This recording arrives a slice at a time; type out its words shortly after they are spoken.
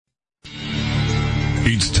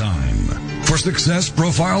It's time for Success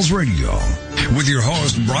Profiles Radio with your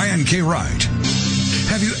host, Brian K. Wright.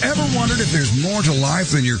 Have you ever wondered if there's more to life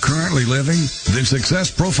than you're currently living? Then Success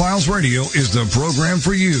Profiles Radio is the program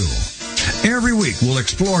for you. Every week, we'll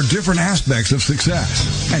explore different aspects of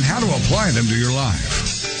success and how to apply them to your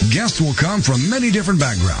life. Guests will come from many different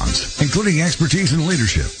backgrounds, including expertise in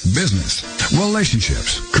leadership, business,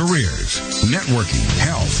 relationships, careers, networking,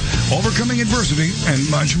 health, overcoming adversity, and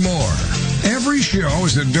much more. Every show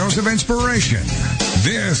is a dose of inspiration.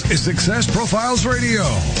 This is Success Profiles Radio.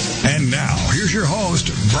 And now, here's your host,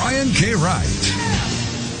 Brian K. Wright.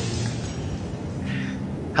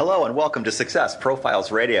 Hello and welcome to Success Profiles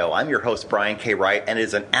Radio. I'm your host, Brian K. Wright, and it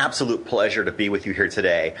is an absolute pleasure to be with you here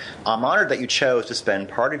today. I'm honored that you chose to spend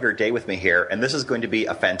part of your day with me here, and this is going to be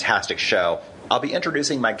a fantastic show. I'll be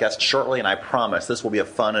introducing my guest shortly, and I promise this will be a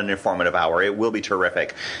fun and informative hour. It will be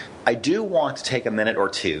terrific. I do want to take a minute or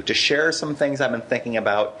two to share some things I've been thinking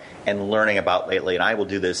about and learning about lately, and I will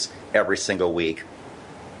do this every single week.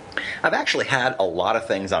 I've actually had a lot of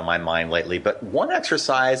things on my mind lately, but one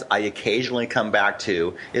exercise I occasionally come back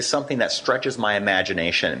to is something that stretches my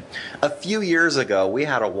imagination. A few years ago, we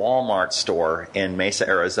had a Walmart store in Mesa,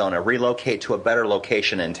 Arizona relocate to a better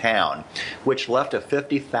location in town, which left a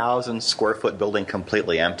 50,000 square foot building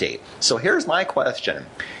completely empty. So here's my question.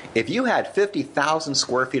 If you had 50,000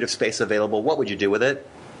 square feet of space available, what would you do with it?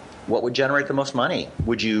 What would generate the most money?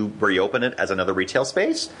 Would you reopen it as another retail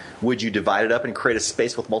space? Would you divide it up and create a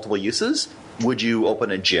space with multiple uses? Would you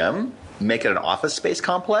open a gym? Make it an office space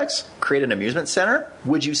complex? Create an amusement center?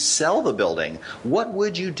 Would you sell the building? What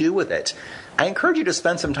would you do with it? I encourage you to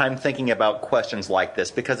spend some time thinking about questions like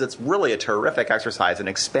this because it's really a terrific exercise in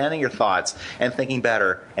expanding your thoughts and thinking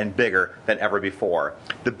better and bigger than ever before.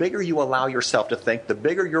 The bigger you allow yourself to think, the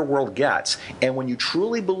bigger your world gets. And when you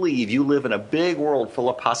truly believe you live in a big world full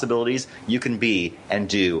of possibilities, you can be and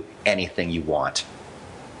do anything you want.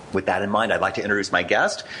 With that in mind, I'd like to introduce my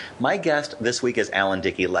guest. My guest this week is Alan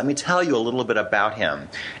Dickie. Let me tell you a little bit about him.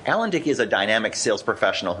 Alan Dickie is a dynamic sales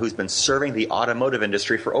professional who's been serving the automotive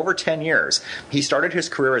industry for over 10 years. He started his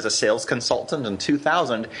career as a sales consultant in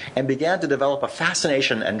 2000 and began to develop a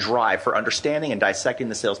fascination and drive for understanding and dissecting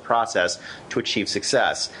the sales process to achieve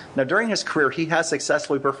success. Now, during his career, he has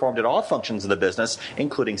successfully performed at all functions of the business,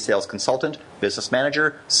 including sales consultant, business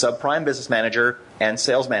manager, subprime business manager, and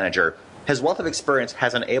sales manager. His wealth of experience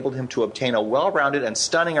has enabled him to obtain a well-rounded and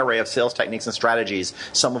stunning array of sales techniques and strategies,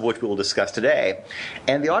 some of which we will discuss today.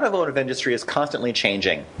 And the automotive industry is constantly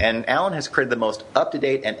changing, and Alan has created the most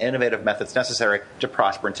up-to-date and innovative methods necessary to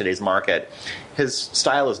prosper in today's market. His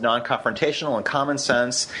style is non-confrontational and common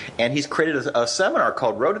sense, and he's created a seminar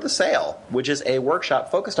called Road to the Sale, which is a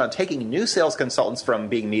workshop focused on taking new sales consultants from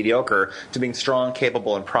being mediocre to being strong,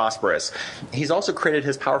 capable, and prosperous. He's also created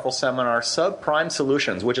his powerful seminar, Subprime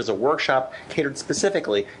Solutions, which is a workshop catered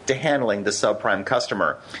specifically to handling the subprime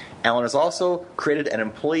customer. Alan has also created an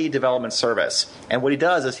employee development service. And what he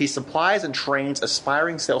does is he supplies and trains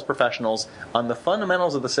aspiring sales professionals on the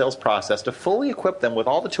fundamentals of the sales process to fully equip them with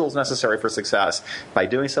all the tools necessary for success. By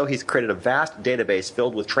doing so, he's created a vast database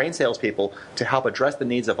filled with trained salespeople to help address the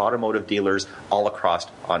needs of automotive dealers all across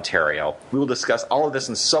Ontario. We will discuss all of this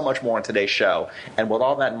and so much more on today's show. And with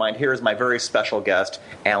all that in mind, here is my very special guest,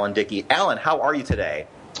 Alan Dickie. Alan, how are you today?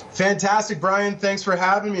 Fantastic, Brian. Thanks for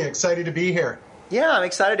having me. Excited to be here. Yeah, I'm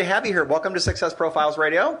excited to have you here. Welcome to Success Profiles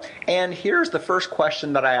Radio. And here's the first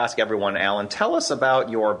question that I ask everyone, Alan. Tell us about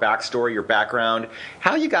your backstory, your background,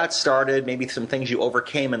 how you got started, maybe some things you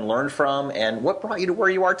overcame and learned from, and what brought you to where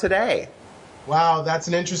you are today. Wow, that's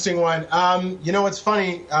an interesting one. It's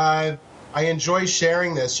funny. I enjoy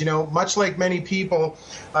sharing this. Much like many people,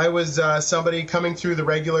 I was somebody coming through the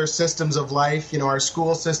regular systems of life, our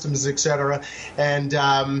school systems, etc. And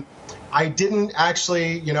I didn't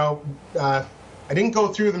actually, I didn't go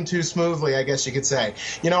through them too smoothly, I guess you could say.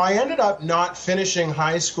 I ended up not finishing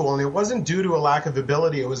high school, and it wasn't due to a lack of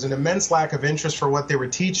ability. It was an immense lack of interest for what they were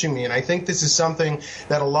teaching me, and I think this is something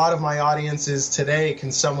that a lot of my audiences today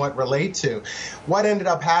can somewhat relate to. What ended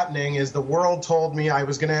up happening is the world told me I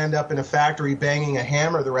was going to end up in a factory banging a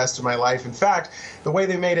hammer the rest of my life. In fact, the way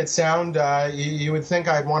they made it sound, you would think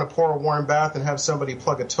I'd want to pour a warm bath and have somebody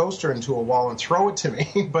plug a toaster into a wall and throw it to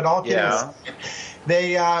me. But all kidding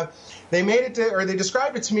aside, they made it to, or they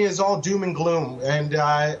described it to me as all doom and gloom. And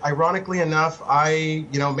ironically enough,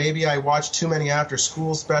 maybe I watched too many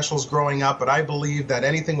after-school specials growing up, but I believed that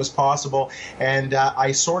anything was possible. And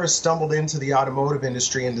I sort of stumbled into the automotive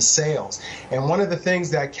industry, into sales. And one of the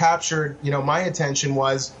things that captured, my attention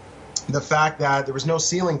was the fact that there was no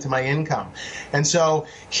ceiling to my income. And so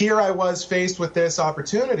here I was faced with this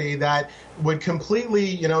opportunity that would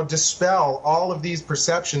completely, dispel all of these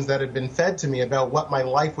perceptions that had been fed to me about what my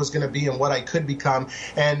life was going to be and what I could become.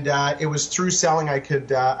 And it was through selling I could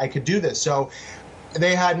do this. So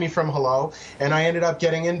they had me from hello, and I ended up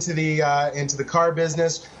getting into the car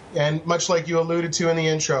business. And much like you alluded to in the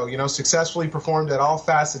intro, successfully performed at all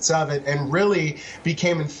facets of it and really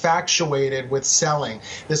became infatuated with selling.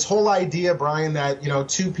 This whole idea, Brian, that,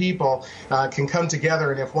 two people can come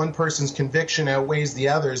together, and if one person's conviction outweighs the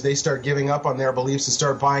others, they start giving up on their beliefs and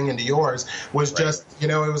start buying into yours was just, it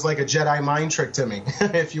was like a Jedi mind trick to me,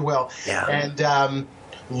 if you will. Yeah. And,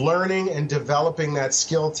 learning and developing that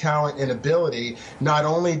skill, talent, and ability, not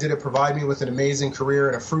only did it provide me with an amazing career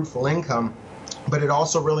and a fruitful income, but it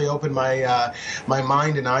also really opened my my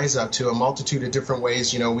mind and eyes up to a multitude of different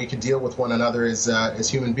ways, we could deal with one another as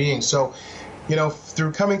human beings. So,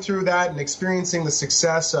 through coming through that and experiencing the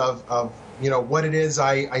success of what it is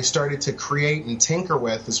I started to create and tinker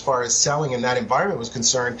with as far as selling in that environment was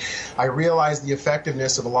concerned, I realized the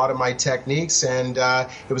effectiveness of a lot of my techniques, and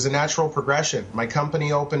it was a natural progression. My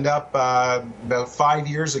company opened up about 5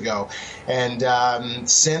 years ago, and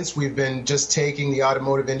since we've been just taking the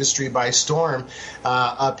automotive industry by storm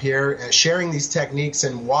up here, sharing these techniques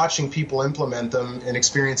and watching people implement them and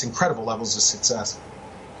experience incredible levels of success.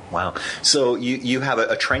 Wow. So you have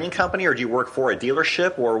a training company, or do you work for a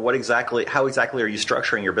dealership, or how exactly are you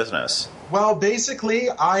structuring your business? Well, basically,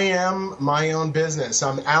 I am my own business.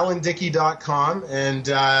 I'm AlanDickie.com, and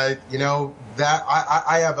that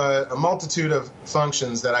I have a multitude of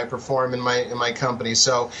functions that I perform in my company.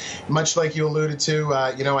 So, much like you alluded to,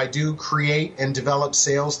 I do create and develop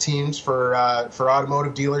sales teams for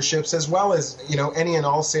automotive dealerships, as well as any and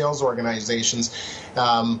all sales organizations.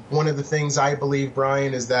 One of the things I believe,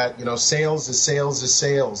 Brian, is that sales is sales is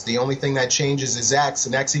sales. The only thing that changes is X,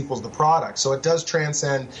 and X equals the product. So it does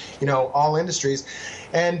transcend all industries,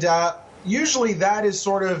 and usually that is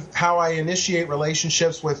sort of how I initiate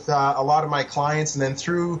relationships with a lot of my clients, and then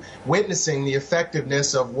through witnessing the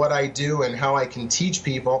effectiveness of what I do and how I can teach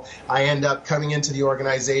people, I end up coming into the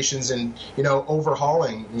organizations and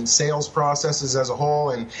overhauling sales processes as a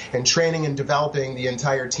whole, and training and developing the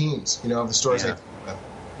entire teams of the stores. Yeah.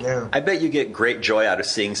 Yeah. I bet you get great joy out of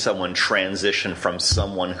seeing someone transition from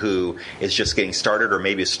someone who is just getting started or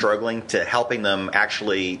maybe is struggling to helping them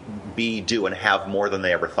actually do and have more than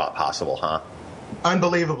they ever thought possible, huh?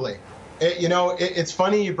 Unbelievably. It's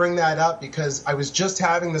funny you bring that up, because I was just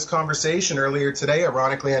having this conversation earlier today,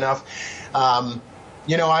 ironically enough.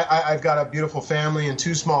 I've got a beautiful family and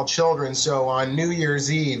 2 small children, so on New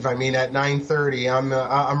Year's Eve, at 9:30,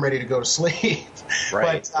 I'm ready to go to sleep.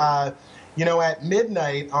 Right. But at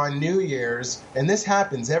midnight on New Year's, and this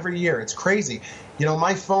happens every year, it's crazy.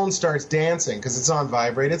 My phone starts dancing because it's on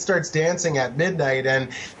vibrate. It starts dancing at midnight, and,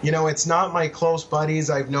 it's not my close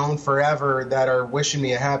buddies I've known forever that are wishing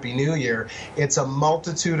me a Happy New Year. It's a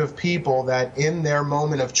multitude of people that, in their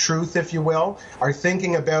moment of truth, if you will, are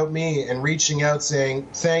thinking about me and reaching out saying,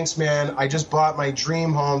 thanks, man, I just bought my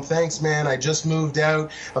dream home. Thanks, man, I just moved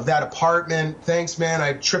out of that apartment. Thanks, man,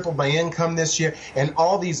 I've tripled my income this year. And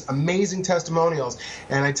all these amazing testimonials.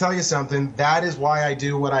 And I tell you something, that is why I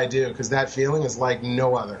do what I do, because that feeling is like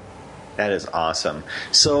no other. That is awesome.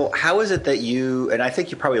 So how is it that you, and I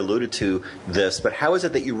think you probably alluded to this, but how is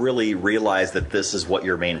it that you really realized that this is what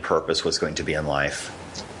your main purpose was going to be in life?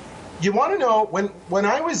 You want to know, when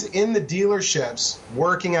I was in the dealerships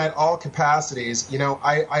working at all capacities,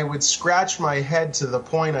 I would scratch my head to the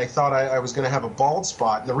point I thought I was going to have a bald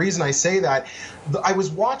spot. And the reason I say that, I was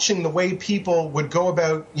watching the way people would go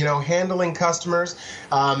about, handling customers,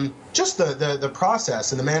 just the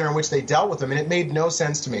process and the manner in which they dealt with them, and it made no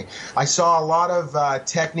sense to me. I saw a lot of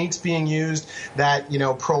techniques being used that,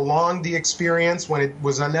 prolonged the experience when it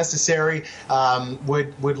was unnecessary,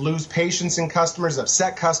 would lose patience in customers,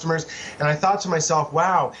 upset customers, and I thought to myself,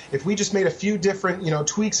 wow, if we just made a few different,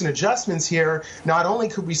 tweaks and adjustments here, not only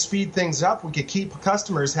could we speed things up, we could keep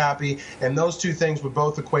customers happy, and those two things would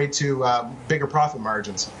both equate to bigger profit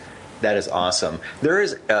margins. That is awesome. There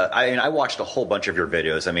is, I watched a whole bunch of your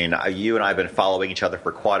videos. You and I have been following each other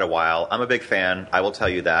for quite a while. I'm a big fan. I will tell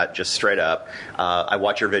you that, just straight up. I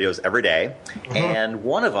watch your videos every day. Mm-hmm. And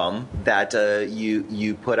one of them that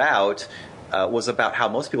you put out was about how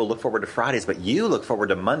most people look forward to Fridays, but you look forward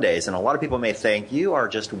to Mondays. And a lot of people may think you are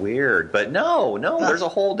just weird. But no, there's a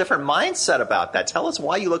whole different mindset about that. Tell us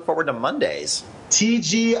why you look forward to Mondays.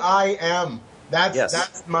 TGIM. Yes.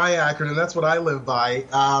 That's my acronym. That's what I live by.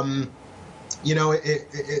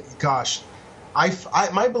 Gosh,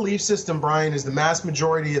 my belief system, Brian, is the mass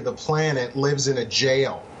majority of the planet lives in a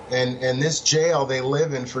jail. and this jail they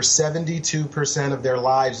live in for 72% of their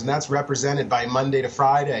lives, and that's represented by Monday to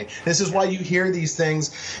Friday. This is why you hear these things,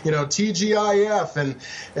 TGIF,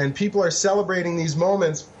 and people are celebrating these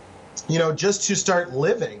moments, just to start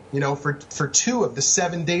living, for 2 of the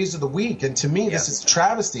 7 days of the week. And to me, this is a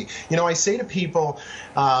travesty. I say to people,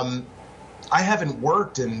 I haven't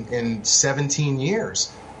worked in 17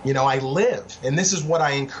 years. I live, and this is what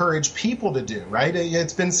I encourage people to do, right?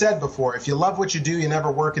 It's been said before, if you love what you do, you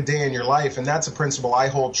never work a day in your life, and that's a principle I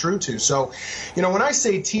hold true to. So, when I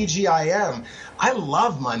say TGIM, I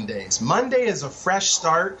love Mondays. Monday is a fresh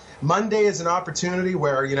start. Monday is an opportunity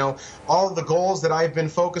where, all of the goals that I've been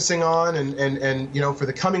focusing on and for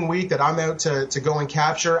the coming week that I'm out to go and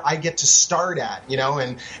capture, I get to start at,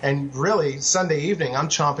 and really Sunday evening, I'm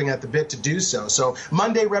chomping at the bit to do so. So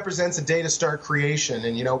Monday represents a day to start creation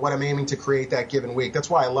and, what I'm aiming to create that given week. That's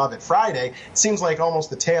why I love it. Friday, it seems like almost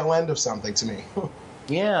the tail end of something to me.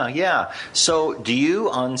 Yeah. So do you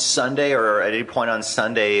on Sunday or at any point on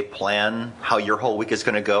Sunday plan how your whole week is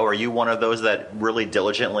going to go? Are you one of those that really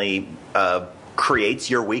diligently creates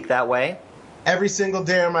your week that way? Every single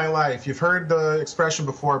day of my life. You've heard the expression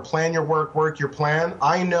before, plan your work, work your plan.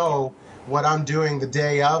 I know what I'm doing the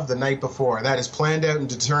day of, the night before. That is planned out and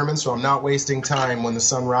determined, so I'm not wasting time when the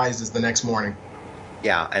sun rises the next morning.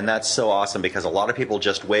 Yeah, and that's so awesome because a lot of people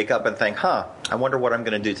just wake up and think, I wonder what I'm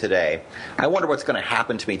going to do today. I wonder what's going to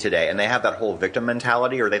happen to me today. And they have that whole victim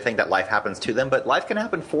mentality, or they think that life happens to them, but life can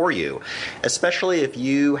happen for you, especially if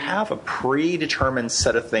you have a predetermined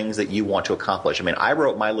set of things that you want to accomplish. I mean, I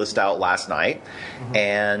wrote my list out last night,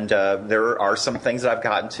 and there are some things that I've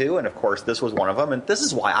gotten to, and of course, this was one of them. And this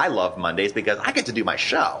is why I love Mondays, because I get to do my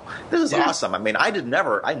show. This is awesome. I mean, I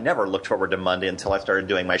never looked forward to Monday until I started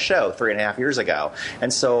doing my show 3.5 years ago.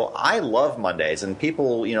 And so I love Mondays, and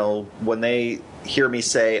people, when they hear me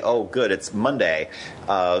say, oh, good, it's Monday,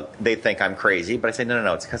 they think I'm crazy. But I say,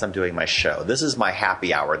 no, it's because I'm doing my show. This is my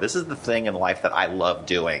happy hour. This is the thing in life that I love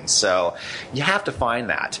doing. So you have to find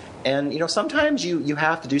that. And, sometimes you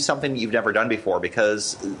have to do something that you've never done before,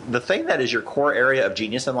 because the thing that is your core area of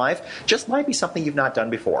genius in life just might be something you've not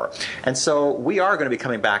done before. And so we are going to be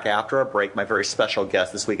coming back after a break. My very special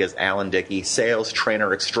guest this week is Alan Dickie, sales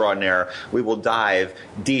trainer extraordinaire. We will dive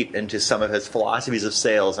deep into some of his philosophies of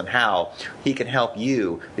sales and how he can help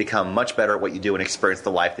you become much better at what you do and experience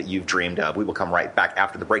the life that you've dreamed of. We will come right back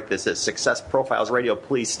after the break. This is Success Profiles Radio.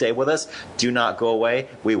 Please stay with us. Do not go away.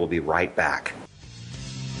 We will be right back.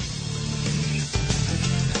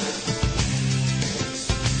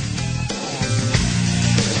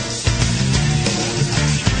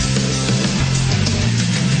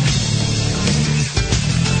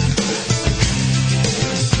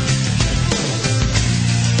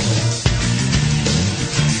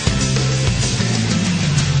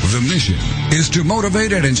 Is to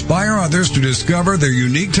motivate and inspire others to discover their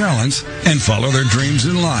unique talents and follow their dreams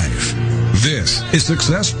in life. This is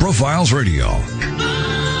Success Profiles Radio.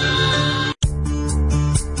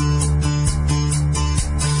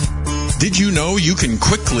 Did you know you can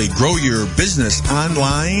quickly grow your business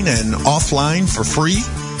online and offline for free?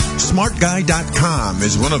 SmartGuy.com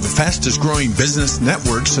is one of the fastest growing business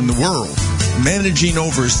networks in the world, managing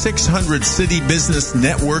over 600 city business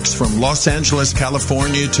networks from Los Angeles,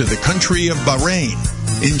 California to the country of Bahrain.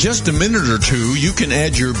 In just a minute or two, you can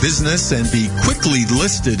add your business and be quickly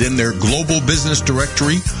listed in their global business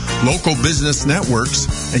directory, local business networks,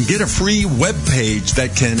 and get a free web page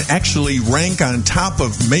that can actually rank on top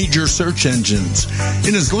of major search engines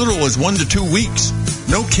in as little as 1 to 2 weeks.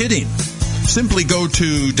 No kidding. Simply go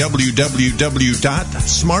to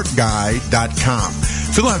www.smartguy.com.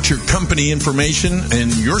 Fill out your company information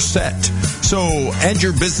and you're set. So add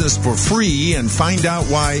your business for free and find out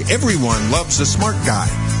why everyone loves a smart guy.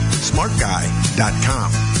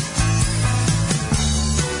 Smartguy.com.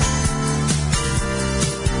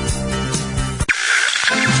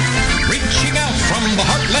 Reaching out from the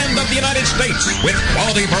heartland of the United States with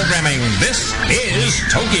quality programming, this is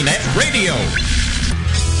TogiNet Radio.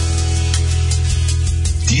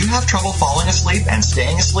 Do you have trouble falling asleep and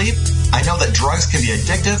staying asleep? I know that drugs can be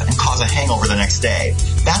addictive and cause a hangover the next day.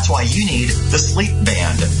 That's why you need the Sleep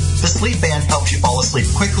Band. The Sleep Band helps you fall asleep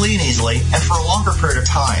quickly and easily and for a longer period of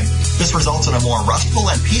time. This results in a more restful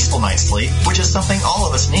and peaceful night's sleep, which is something all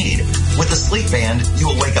of us need. With the Sleep Band, you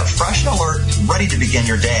will wake up fresh and alert, ready to begin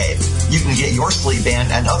your day. You can get your Sleep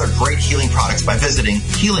Band and other great healing products by visiting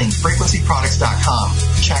HealingFrequencyProducts.com.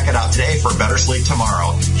 Check it out today for better sleep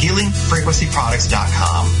tomorrow.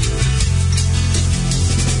 HealingFrequencyProducts.com.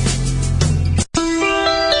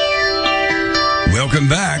 Welcome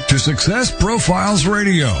back to Success Profiles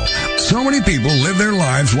Radio. So many people live their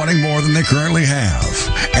lives wanting more than they currently have.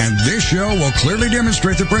 And this show will clearly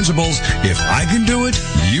demonstrate the principles, if I can do it,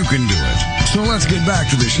 you can do it. So let's get back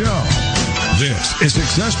to the show. This is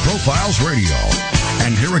Success Profiles Radio.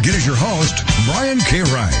 And here again is your host, Brian K.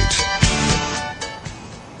 Wright.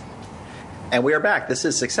 And we are back. This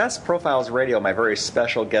is Success Profiles Radio. My very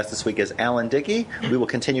special guest this week is Alan Dickie. We will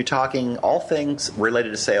continue talking all things related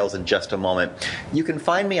to sales in just a moment. You can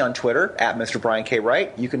find me on Twitter at Mr. Brian K.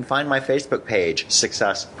 Wright. You can find my Facebook page,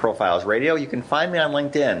 Success Profiles Radio. You can find me on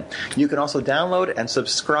LinkedIn. You can also download and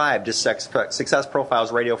subscribe to Success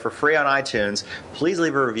Profiles Radio for free on iTunes. Please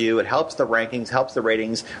leave a review. It helps the rankings, helps the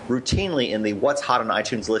ratings routinely in the What's Hot on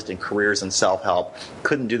iTunes list in careers and self-help.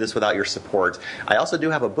 Couldn't do this without your support. I also do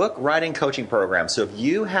have a book writing coaching program. So if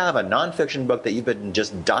you have a nonfiction book that you've been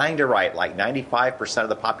just dying to write, like 95% of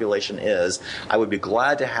the population is, I would be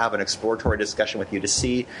glad to have an exploratory discussion with you to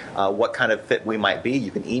see what kind of fit we might be. You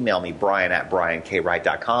can email me, Brian at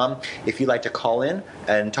briankwright.com. If you'd like to call in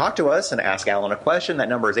and talk to us and ask Alan a question, that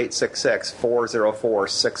number is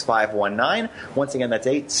 866-404-6519. Once again, that's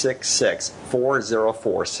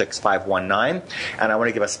 866-404-6519. And I want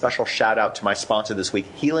to give a special shout out to my sponsor this week,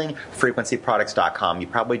 HealingFrequencyProducts.com. You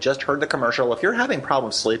probably just heard the commercial. If you're having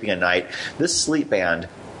problems sleeping at night, this sleep band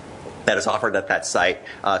that is offered at that site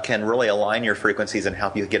can really align your frequencies and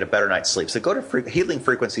help you get a better night's sleep. So go to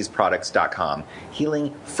HealingFrequencyProducts.com,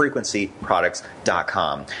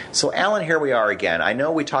 HealingFrequencyProducts.com. So Alan, here we are again. I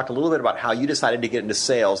know we talked a little bit about how you decided to get into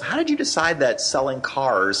sales. How did you decide that selling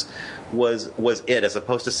cars was it as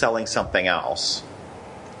opposed to selling something else?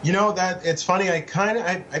 You know, that it's funny.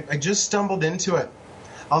 I just stumbled into it.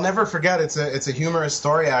 I'll never forget. It's a humorous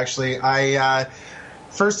story, actually.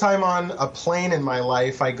 First time on a plane in my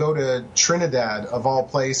life, I go to Trinidad, of all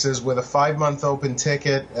places, with a 5-month open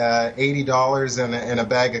ticket, $80 and a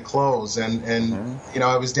bag of clothes. And you know,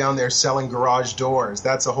 I was down there selling garage doors.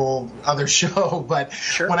 That's a whole other show. But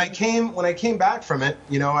sure. when I came back from it,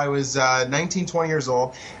 you know, I was 19, 20 years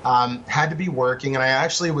old, had to be working, and I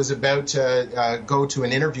actually was about to go to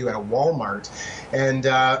an interview at a Walmart. And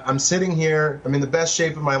I'm sitting here, I'm in the best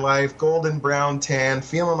shape of my life, golden brown tan,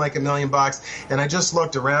 feeling like $1 million, and I just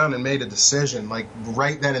looked around and made a decision, like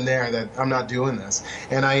right then and there, that I'm not doing this.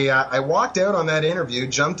 And I walked out on that interview,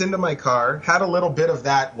 jumped into my car, had a little bit of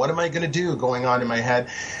that, what am I going to do, going on in my head.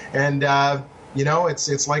 And you know,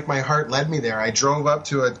 it's like my heart led me there. I drove up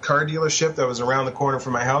to a car dealership that was around the corner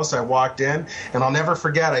from my house. I walked in, and I'll never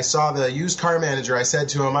forget, I saw the used car manager. I said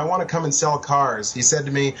to him, I want to come and sell cars. He said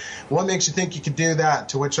to me, what makes you think you could do that?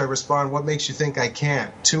 To which I respond, what makes you think I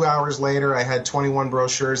can't? 2 hours later, I had 21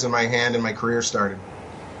 brochures in my hand, and my career started.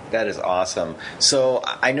 That is awesome. So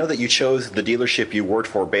I know that you chose the dealership you worked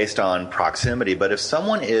for based on proximity, but if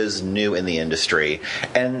someone is new in the industry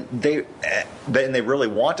and they really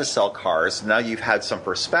want to sell cars, now you've had some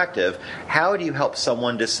perspective, how do you help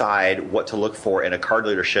someone decide what to look for in a car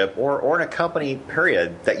dealership or in a company,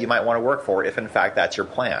 period, that you might want to work for if, in fact, that's your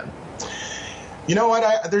plan? You know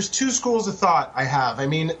what? There's two schools of thought I have. I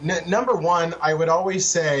mean, number one, I would always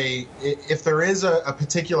say if there is a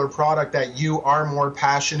particular product that you are more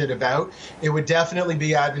passionate about, it would definitely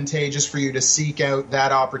be advantageous for you to seek out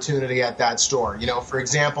that opportunity at that store. You know, for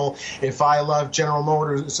example, if I love General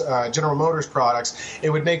Motors products, it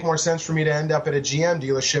would make more sense for me to end up at a GM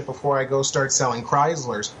dealership before I go start selling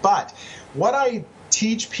Chryslers. But what I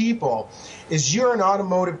teach people is you're an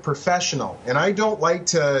automotive professional, and I don't like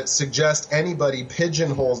to suggest anybody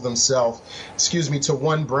pigeonholes themselves, to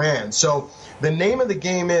one brand. So the name of the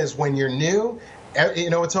game is, when you're new, you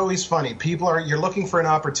know, it's always funny. You're looking for an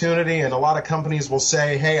opportunity, and a lot of companies will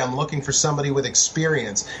say, hey, I'm looking for somebody with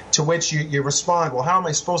experience, to which you respond, well, how am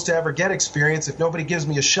I supposed to ever get experience if nobody gives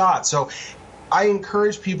me a shot? So I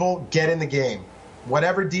encourage people, get in the game.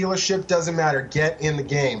 Whatever dealership, doesn't matter, get in the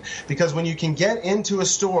game. Because when you can get into a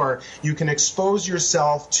store, you can expose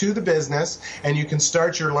yourself to the business and you can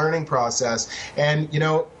start your learning process. And, you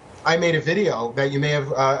know, I made a video that you may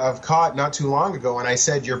have caught not too long ago, and I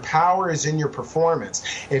said your power is in your performance.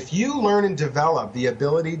 If you learn and develop the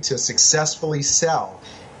ability to successfully sell,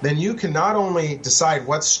 then you can not only decide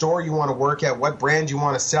what store you want to work at, what brand you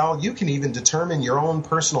want to sell, you can even determine your own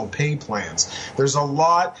personal pay plans. There's a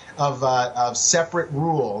lot of separate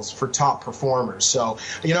rules for top performers. So,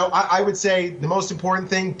 you know, I would say the most important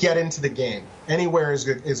thing, get into the game. Anywhere is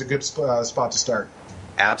a good spot to start.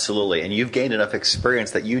 Absolutely. And you've gained enough experience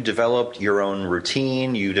that you developed your own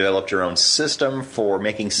routine, you developed your own system for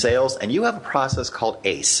making sales, and you have a process called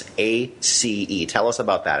ACE, A-C-E. Tell us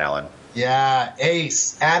about that, Alan. Yeah,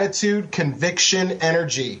 ACE, attitude, conviction,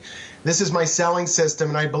 energy. This is my selling system,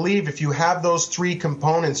 and I believe if you have those 3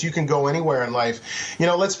 components, you can go anywhere in life.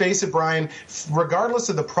 Let's face it, Brian, regardless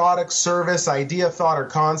of the product, service, idea, thought, or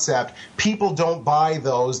concept, people don't buy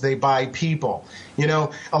those, they buy people.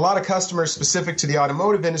 A lot of customers specific to the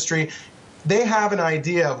automotive industry, they have an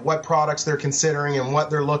idea of what products they're considering and what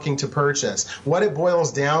they're looking to purchase. What it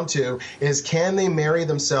boils down to is, can they marry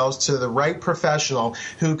themselves to the right professional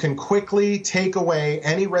who can quickly take away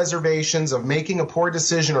any reservations of making a poor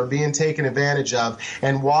decision or being taken advantage of,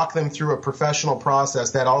 and walk them through a professional process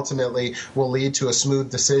that ultimately will lead to a smooth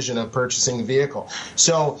decision of purchasing a vehicle.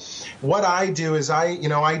 So what I do is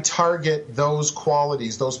I target those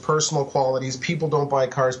qualities, those personal qualities. People don't buy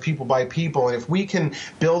cars, people buy people. And if we can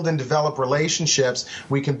build and develop relationships,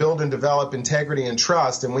 we can build and develop integrity and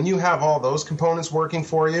trust. And when you have all those components working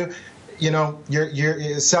for you,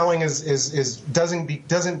 your selling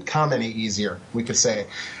doesn't come any easier, we could say.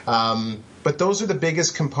 But those are the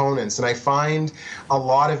biggest components, and I find a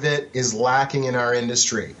lot of it is lacking in our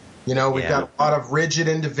industry. We've got a lot of rigid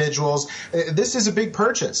individuals. This is a big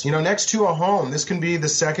purchase. Next to a home, this can be the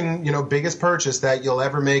second, biggest purchase that you'll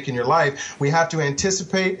ever make in your life. We have to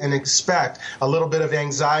anticipate and expect a little bit of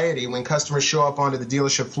anxiety when customers show up onto the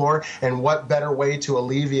dealership floor, and what better way to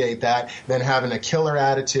alleviate that than having a killer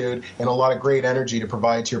attitude and a lot of great energy to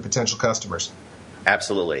provide to your potential customers.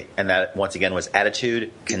 Absolutely. And that, once again, was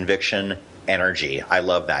attitude, conviction, energy. I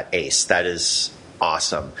love that, ACE. That is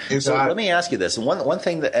awesome. So let me ask you this. One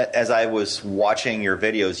thing that, as I was watching your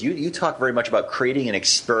videos, you talk very much about creating an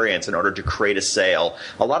experience in order to create a sale.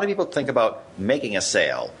 A lot of people think about making a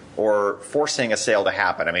sale or forcing a sale to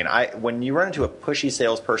happen. I mean, when you run into a pushy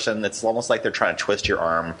salesperson, it's almost like they're trying to twist your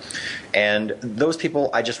arm. And those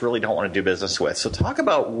people I just really don't want to do business with. So talk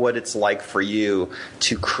about what it's like for you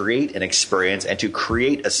to create an experience and to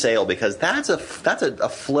create a sale, because that's a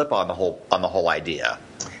flip on the whole idea.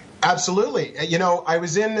 Absolutely. I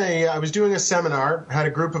was doing a seminar, had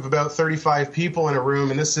a group of about 35 people in a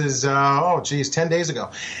room, and this is, 10 days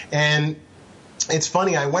ago. And it's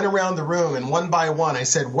funny, I went around the room, and one by one I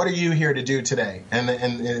said, "What are you here to do today?" And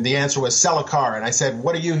the answer was, "Sell a car." And I said,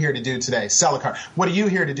 "What are you here to do today?" "Sell a car." "What are you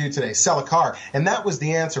here to do today?" "Sell a car." And that was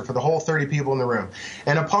the answer for the whole 30 people in the room.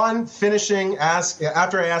 And upon finishing,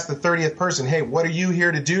 after I asked the 30th person, "Hey, what are you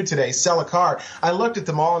here to do today?" "Sell a car." I looked at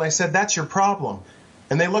them all and I said, "That's your problem."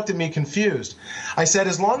 And they looked at me confused. I said,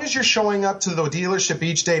 as long as you're showing up to the dealership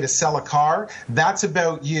each day to sell a car, that's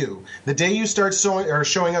about you. The day you start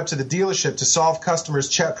showing up to the dealership to solve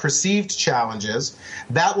customers' perceived challenges,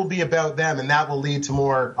 that will be about them, and that will lead to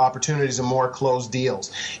more opportunities and more closed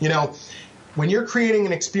deals. When you're creating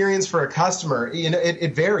an experience for a customer,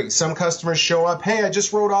 it varies. Some customers show up, "Hey, I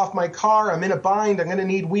just wrote off my car. I'm in a bind. I'm going to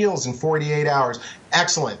need wheels in 48 hours.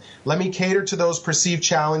 Excellent. Let me cater to those perceived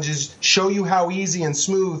challenges, show you how easy and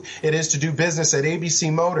smooth it is to do business at ABC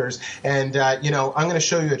Motors, and I'm going to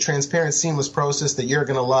show you a transparent, seamless process that you're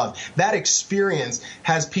going to love." That experience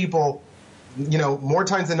has people, more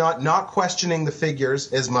times than not questioning the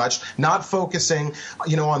figures as much, not focusing,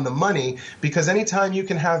 on the money, because anytime you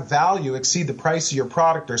can have value exceed the price of your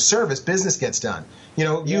product or service, business gets done.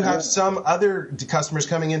 You have some other customers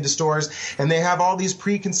coming into stores, and they have all these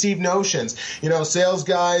preconceived notions. Sales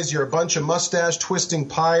guys, you're a bunch of mustache twisting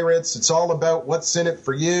pirates. It's all about what's in it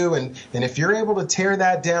for you. And if you're able to tear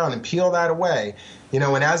that down and peel that away,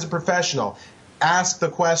 and as a professional, ask the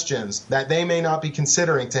questions that they may not be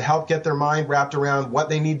considering to help get their mind wrapped around what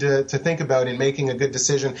they need to think about in making a good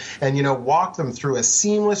decision, and walk them through a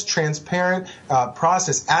seamless, transparent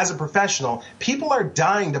process as a professional. People are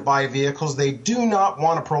dying to buy vehicles. They do not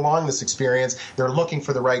want to prolong this experience. They're looking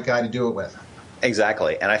for the right guy to do it with.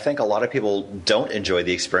 Exactly. And I think a lot of people don't enjoy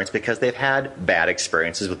the experience because they've had bad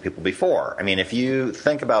experiences with people before. I mean, if you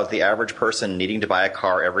think about the average person needing to buy a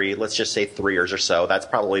car every, let's just say 3 years or so, that's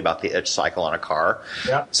probably about the itch cycle on a car.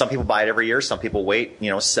 Yeah. Some people buy it every year. Some people wait,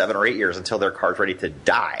 7 or 8 years until their car's ready to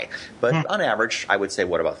die. But on average, I would say,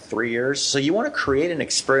 about 3 years? So you want to create an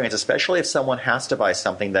experience, especially if someone has to buy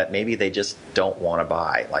something that maybe they just don't want to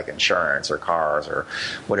buy, like insurance or cars or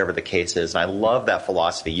whatever the case is. And I love that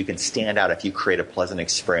philosophy. You can stand out if you create a pleasant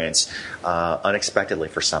experience unexpectedly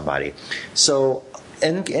for somebody. So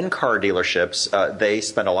in car dealerships, they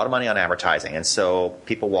spend a lot of money on advertising, and so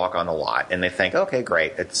people walk on the lot and they think, okay,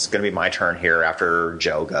 great, it's going to be my turn here after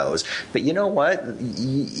Joe goes. But you know what?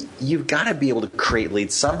 You've got to be able to create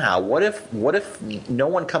leads somehow. What if no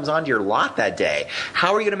one comes onto your lot that day?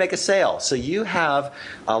 How are you going to make a sale? So you have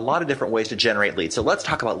a lot of different ways to generate leads. So let's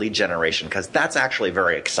talk about lead generation, because that's actually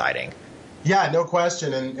very exciting. Yeah, no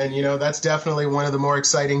question. And that's definitely one of the more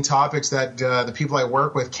exciting topics that the people I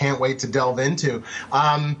work with can't wait to delve into.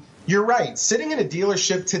 you're right. Sitting in a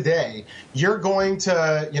dealership today, you're going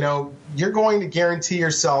to guarantee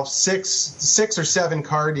yourself six or seven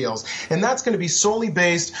car deals. And that's going to be solely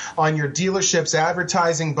based on your dealership's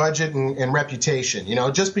advertising budget and reputation.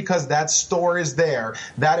 Just because that store is there,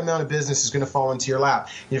 that amount of business is going to fall into your lap.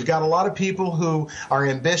 You've got a lot of people who are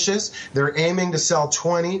ambitious. They're aiming to sell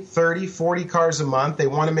 20, 30, 40 cars a month. They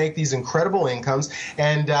want to make these incredible incomes.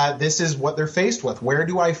 And this is what they're faced with. Where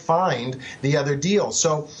do I find the other deals?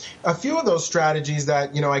 So a few of those strategies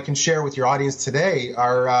that, I can share with your audience today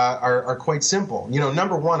are quite simple.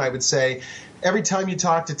 Number one, I would say, every time you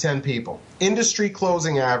talk to 10 people, industry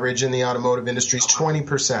closing average in the automotive industry is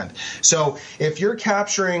 20%. So if you're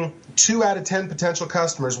capturing 2 out of 10 potential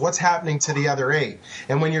customers, what's happening to the other 8?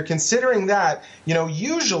 And when you're considering that,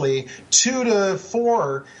 usually 2 to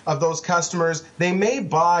 4 of those customers, they may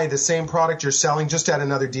buy the same product you're selling just at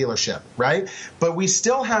another dealership, right? But we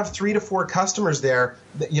still have 3 to 4 customers there.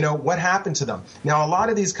 What happened to them? Now, a lot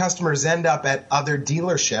of these customers end up at other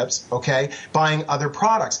dealerships, okay, buying other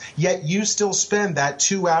products. Yet you still spend that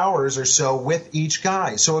 2 hours or so with each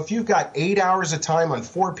guy. So if you've got 8 hours of time on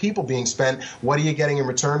 4 people being spent, what are you getting in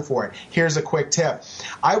return for it? Here's a quick tip.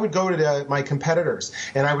 I would go to my competitors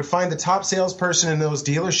and I would find the top salesperson in those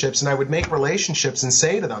dealerships and I would make relationships and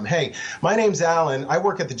say to them, hey, my name's Alan. I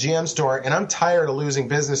work at the GM store and I'm tired of losing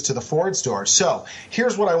business to the Ford store. So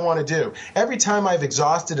here's what I want to do. Every time I've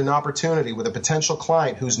exhausted an opportunity with a potential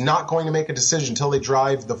client who's not going to make a decision until they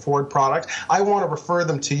drive the Ford product, I want to refer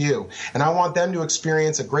them to you. And I want them to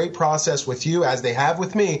experience a great process with you as they have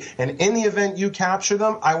with me. And in the event you capture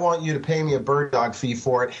them, I want you to pay me a bird dog fee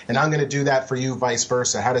for it. And I'm going to do that for you, vice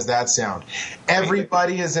versa. How does that sound?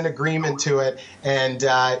 Everybody is in agreement to it. And,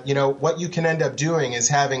 what you can end up doing is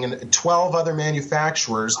having 12 other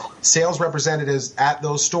manufacturers, sales representatives at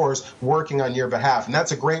those stores working on your behalf. And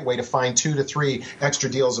that's a great way to find 2 to 3 extra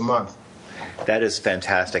deals a month. That is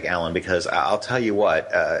fantastic, Alan, because I'll tell you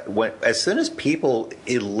what, as soon as people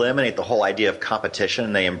eliminate the whole idea of competition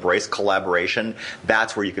and they embrace collaboration,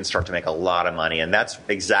 that's where you can start to make a lot of money. And that's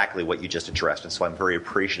exactly what you just addressed. And so I'm very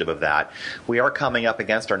appreciative of that. We are coming up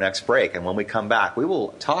against our next break. And when we come back, we will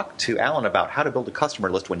talk to Alan about how to build a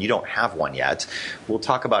customer list when you don't have one yet. We'll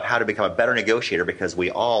talk about how to become a better negotiator, because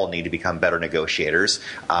we all need to become better negotiators,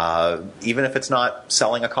 even if it's not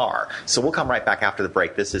selling a car. So we'll come right back after the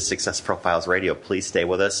break. This is Success Profiles Radio. Please stay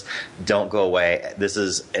with us. Don't go away. This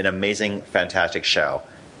is an amazing, fantastic show.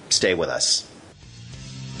 Stay with us.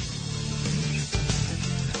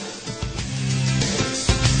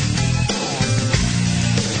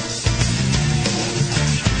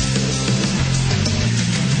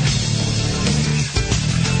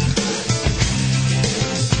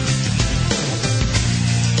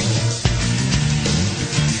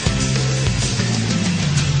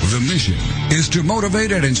 Is to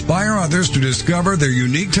motivate and inspire others to discover their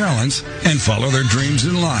unique talents and follow their dreams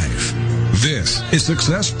in life. This is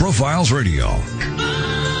Success Profiles Radio.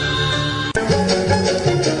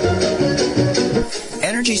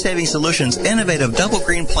 Energy Saving Solutions' innovative Double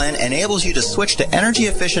Green Plan enables you to switch to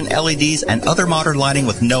energy-efficient LEDs and other modern lighting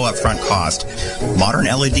with no upfront cost. Modern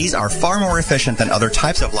LEDs are far more efficient than other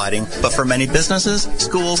types of lighting, but for many businesses,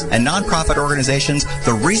 schools, and nonprofit organizations,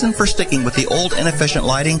 the reason for sticking with the old inefficient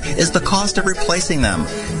lighting is the cost of replacing them.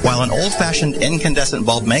 While an old-fashioned incandescent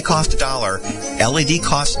bulb may cost $1, LED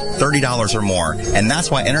costs $30 or more, and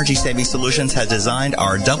that's why Energy Saving Solutions has designed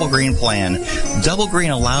our Double Green Plan. Double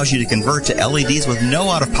Green allows you to convert to LEDs with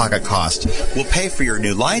no out-of-pocket cost. We'll pay for your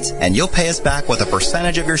new lights, and you'll pay us back with a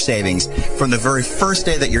percentage of your savings. From the very first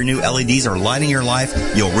day that your new LEDs are lighting your life,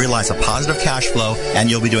 you'll realize a positive cash flow,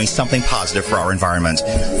 and you'll be doing something positive for our environment.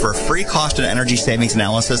 For a free cost and energy savings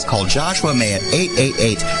analysis, call Joshua May at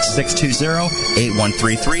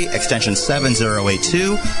 888-620-8133, extension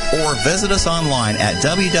 7082, or visit us online at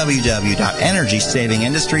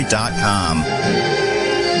www.energysavingindustry.com.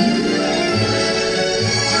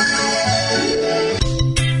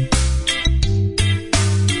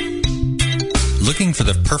 Looking for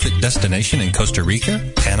the perfect destination in Costa Rica,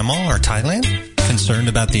 Panama, or Thailand? Concerned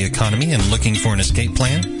about the economy and looking for an escape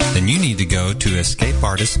plan? Then you need to go to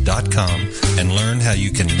escapeartist.com and learn how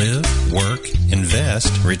you can live, work,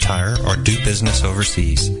 invest, retire, or do business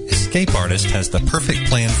overseas. Escape Artist has the perfect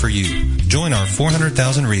plan for you. Join our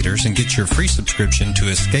 400,000 readers and get your free subscription to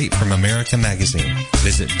Escape from America magazine.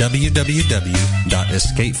 Visit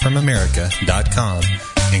www.escapefromamerica.com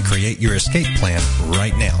and create your escape plan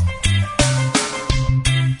right now.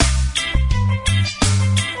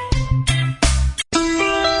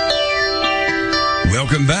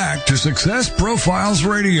 Welcome back to Success Profiles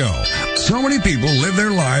Radio. So many people live their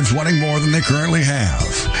lives wanting more than they currently have.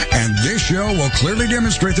 And this show will clearly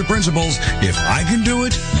demonstrate the principles, if I can do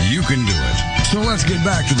it, you can do it. So let's get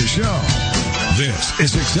back to the show. This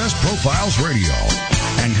is Success Profiles Radio.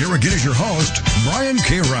 And here again is your host, Brian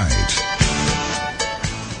K. Wright.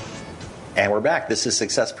 And we're back. This is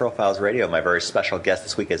Success Profiles Radio. My very special guest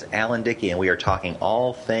this week is Alan Dickie, and we are talking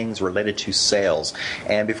all things related to sales.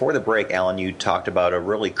 And before the break, Alan, you talked about a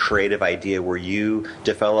really creative idea where you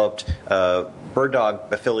developed Bird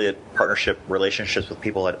Dog affiliate partnership relationships with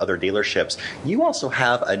people at other dealerships. You also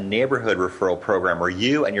have a neighborhood referral program where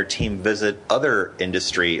you and your team visit other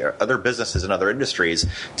industry or other businesses in other industries.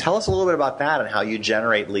 Tell us a little bit about that and how you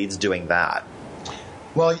generate leads doing that.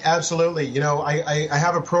 Well, absolutely. You know, I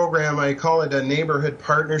have a program, I call it a neighborhood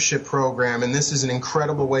partnership program, and this is an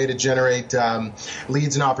incredible way to generate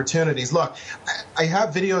leads and opportunities. Look, I have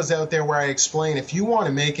videos out there where I explain if you want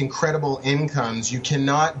to make incredible incomes, you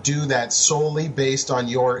cannot do that solely based on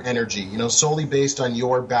your energy, solely based on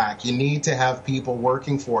your back. You need to have people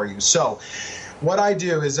working for you. So what I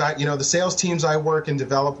do is, the sales teams I work with and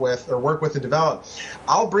develop,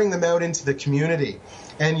 I'll bring them out into the community.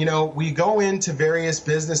 And, we go into various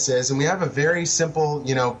businesses and we have a very simple,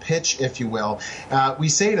 pitch, if you will. We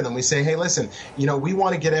say to them, hey, listen, we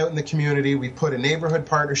want to get out in the community. We put a neighborhood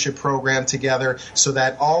partnership program together so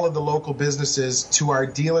that all of the local businesses to our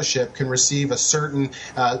dealership can receive a certain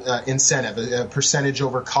incentive, a percentage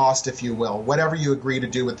over cost, if you will, whatever you agree to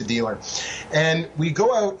do with the dealer. And we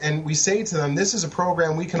go out and we say to them, this is a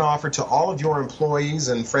program we can offer to all of your employees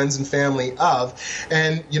and friends and family of.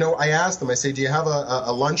 And, I ask them, I say, do you have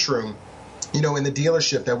a lunchroom, in the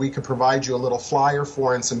dealership that we could provide you a little flyer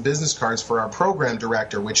for and some business cards for our program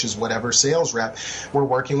director, which is whatever sales rep we're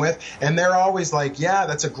working with? And they're always like, yeah,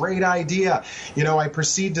 that's a great idea. I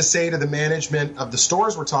proceed to say to the management of the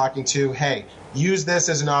stores we're talking to, hey, use this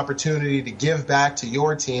as an opportunity to give back to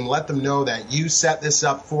your team. Let them know that you set this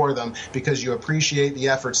up for them because you appreciate the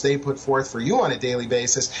efforts they put forth for you on a daily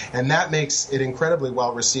basis. And that makes it incredibly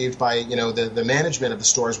well received by, the management of the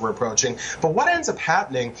stores we're approaching. But what ends up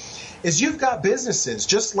happening is you've got businesses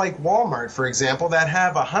just like Walmart, for example, that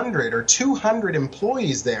have 100 or 200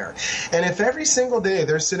 employees there. And if every single day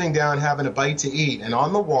they're sitting down having a bite to eat and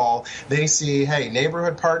on the wall they see, hey,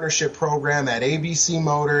 neighborhood partnership program at ABC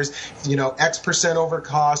Motors, X% over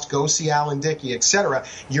cost, go see Alan Dickie, etc.,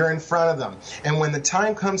 you're in front of them. And when the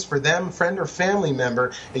time comes for them, friend or family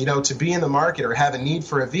member, to be in the market or have a need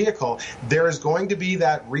for a vehicle, there is going to be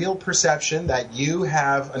that real perception that you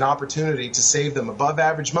have an opportunity to save them above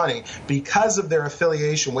average money because of their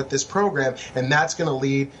affiliation with this program, and that's going to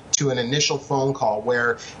lead to an initial phone call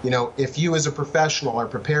where, if you as a professional are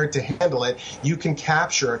prepared to handle it, you can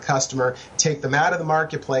capture a customer, take them out of the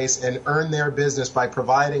marketplace, and earn their business by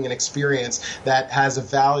providing an experience that has a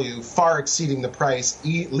value far exceeding the price,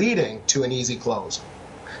 leading to an easy close.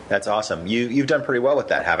 That's awesome. You've done pretty well with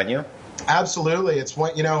that, haven't you? Absolutely. It's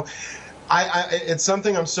what, it's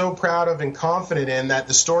something I'm so proud of and confident in that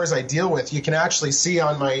the stores I deal with, you can actually see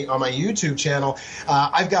on my YouTube channel,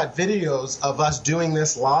 I've got videos of us doing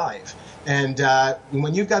this live. And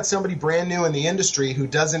when you've got somebody brand new in the industry who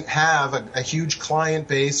doesn't have a huge client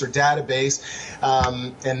base or database,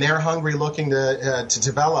 and they're hungry looking to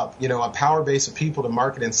develop, a power base of people to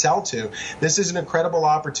market and sell to, this is an incredible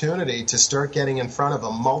opportunity to start getting in front of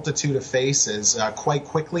a multitude of faces quite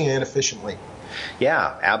quickly and efficiently.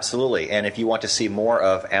 Yeah, absolutely. And if you want to see more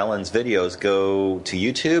of Alan's videos, go to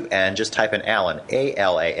YouTube and just type in Alan,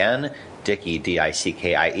 A-L-A-N, Dickie,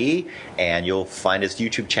 D-I-C-K-I-E, and you'll find his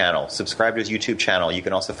YouTube channel. Subscribe to his YouTube channel. You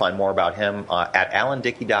can also find more about him at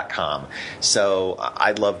alandickie.com. So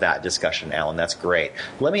I love that discussion, Alan. That's great.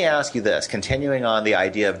 Let me ask you this, continuing on the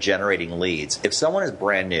idea of generating leads. If someone is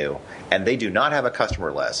brand new and they do not have a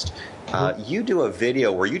customer list, you do a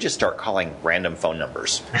video where you just start calling random phone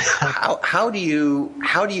numbers. How do you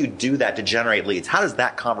do that to generate leads? How does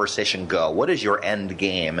that conversation go? What is your end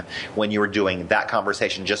game when you're doing that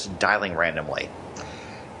conversation, just dialing randomly?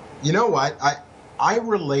 You know what? I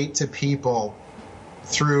relate to people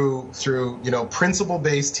through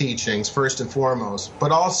principle-based teachings first and foremost,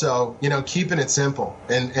 but also keeping it simple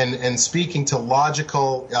and speaking to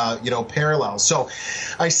logical parallels. So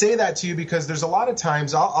I say that to you because there's a lot of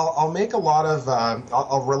times I'll make a lot of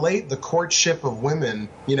I'll relate the courtship of women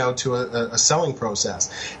to a selling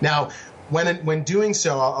process. Now, when doing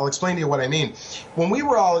so, I'll explain to you what I mean. When we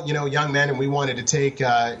were all, young men and we wanted to take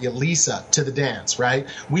Lisa to the dance, right?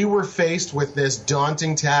 We were faced with this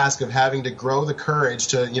daunting task of having to grow the courage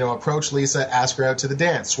to, approach Lisa, ask her out to the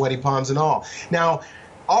dance, sweaty palms and all. Now,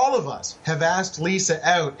 All of us have asked Lisa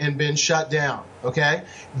out and been shut down, okay?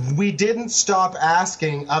 We didn't stop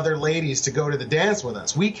asking other ladies to go to the dance with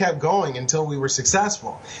us. We kept going until we were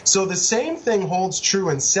successful. So the same thing holds true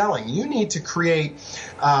in selling. You need to create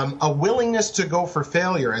a willingness to go for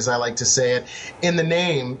failure, as I like to say it, in the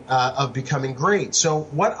name of becoming great. So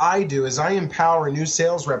what I do is I empower new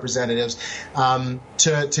sales representatives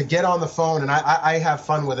to get on the phone, and I have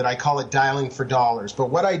fun with it. I call it dialing for dollars.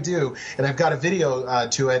 But what I do, and I've got a video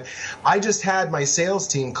to it, I just had my sales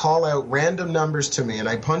team call out random numbers to me, and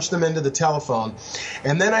I punch them into the telephone,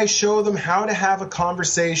 and then I show them how to have a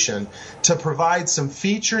conversation to provide some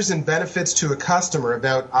features and benefits to a customer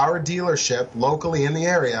about our dealership locally in the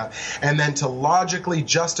area, and then to logically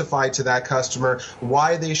justify to that customer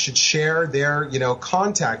why they should share their,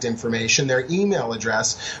 contact information, their email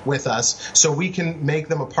address with us, so we can make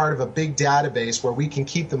them a part of a big database where we can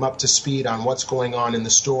keep them up to speed on what's going on in the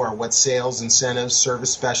store, what sales, incentives,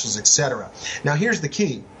 service specials, etc. Now, here's the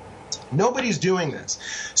key. Nobody's doing this.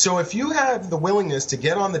 So if you have the willingness to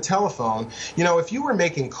get on the telephone, if you were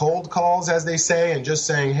making cold calls, as they say, and just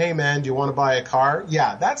saying, hey, man, do you want to buy a car?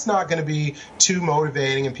 Yeah, that's not going to be too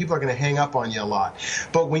motivating, and people are going to hang up on you a lot.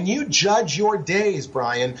 But when you judge your days,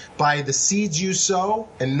 Brian, by the seeds you sow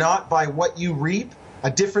and not by what you reap, a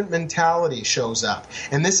different mentality shows up.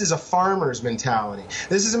 And this is a farmer's mentality.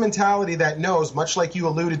 This is a mentality that knows, much like you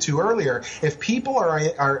alluded to earlier, if people are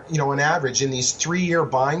on average in these 3-year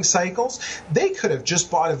buying cycles, they could have just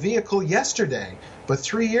bought a vehicle yesterday. But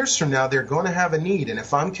 3 years from now, they're going to have a need. And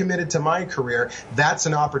if I'm committed to my career, that's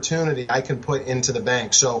an opportunity I can put into the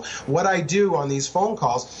bank. So what I do on these phone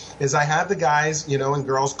calls is I have the guys, and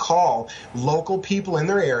girls call local people in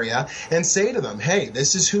their area and say to them, hey,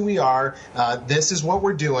 this is who we are. This is what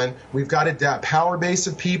we're doing. We've got a power base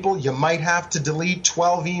of people. You might have to delete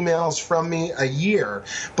 12 emails from me a year.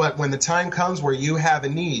 But when the time comes where you have a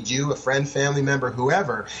need, you, a friend, family member,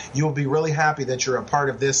 whoever, you'll be really happy that you're a part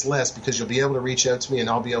of this list, because you'll be able to reach out to me and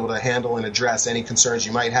I'll be able to handle and address any concerns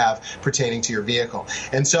you might have pertaining to your vehicle.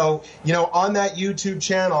 And so, on that YouTube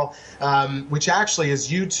channel, which actually is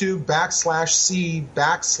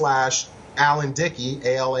YouTube.com/C/Alan Dickie,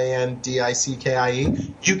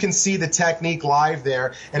 ALANDICKIE. You can see the technique live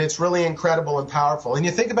there, and it's really incredible and powerful. And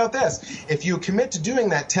you think about this. If you commit to doing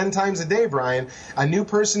that 10 times a day, Brian, a new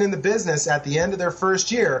person in the business at the end of their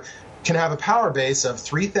first year can have a power base of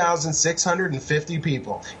 3,650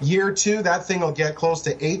 people. Year 2, that thing will get close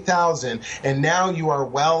to 8,000, and now you are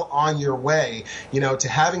well on your way, to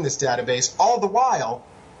having this database, all the while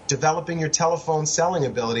developing your telephone selling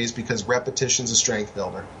abilities, because repetition's a strength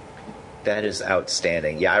builder. That is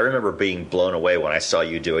outstanding. Yeah, I remember being blown away when I saw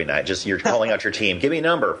you doing that. Just you're calling out your team. Give me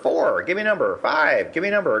number 4. Give me number 5. Give me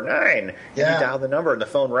number 9. Yeah. And you dial the number and the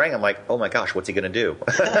phone rang. I'm like, oh my gosh, what's he going to do?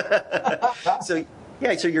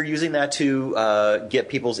 So you're using that to get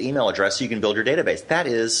people's email address so you can build your database. That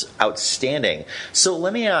is outstanding. So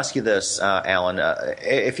let me ask you this, Alan.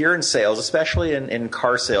 If you're in sales, especially in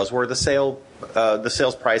car sales, where the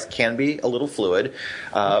sales price can be a little fluid,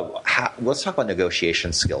 let's talk about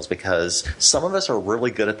negotiation skills, because some of us are really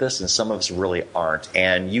good at this and some of us really aren't,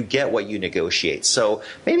 and you get what you negotiate. So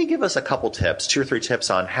maybe give us a couple tips, 2 or 3 tips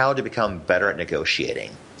on how to become better at negotiating.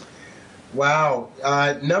 Wow.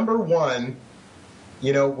 Number 1,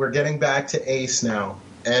 we're getting back to ACE now.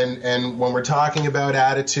 And when we're talking about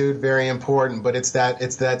attitude, very important, but it's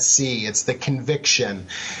that C, it's the conviction.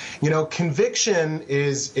 Conviction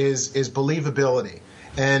is believability.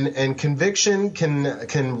 And conviction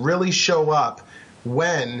can really show up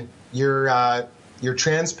when you're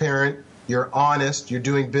transparent, you're honest, you're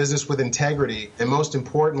doing business with integrity, and most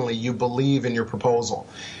importantly, you believe in your proposal,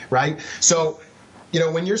 right? So,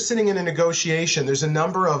 when you're sitting in a negotiation, there's a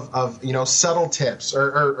number of subtle tips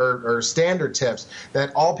or standard tips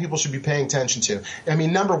that all people should be paying attention to. I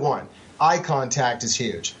mean, number 1, eye contact is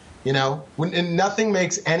huge. And nothing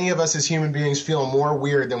makes any of us as human beings feel more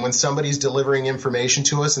weird than when somebody's delivering information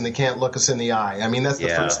to us and they can't look us in the eye. I mean, that's the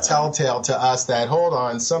first telltale to us that, hold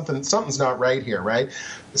on, something's not right here, right?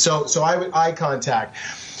 So I would eye contact.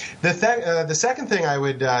 The second thing I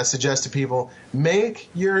would suggest to people: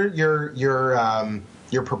 make your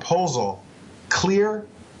proposal clear,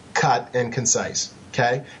 cut, and concise.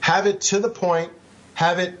 Okay, have it to the point.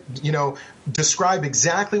 Have it, describe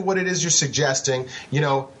exactly what it is you're suggesting.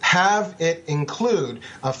 Have it include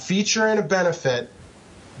a feature and a benefit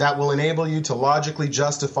that will enable you to logically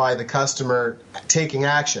justify the customer taking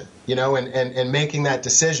action, and making that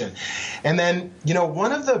decision. And then,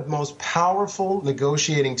 one of the most powerful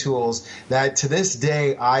negotiating tools that to this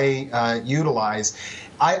day I utilize,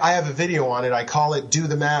 I have a video on it. I call it Do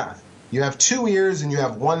the Math. You have 2 ears and you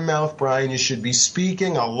have 1 mouth, Brian. You should be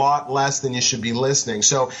speaking a lot less than you should be listening.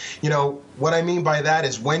 So, what I mean by that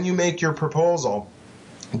is when you make your proposal,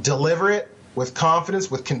 deliver it with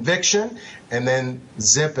confidence, with conviction, and then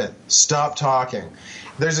zip it. Stop talking.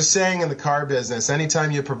 There's a saying in the car business,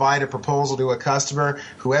 anytime you provide a proposal to a customer,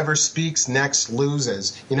 whoever speaks next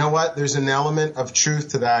loses. You know what? There's an element of truth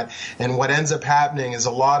to that. And what ends up happening is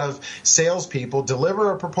a lot of salespeople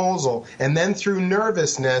deliver a proposal, and then through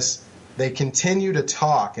nervousness, they continue to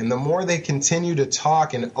talk. And the more they continue to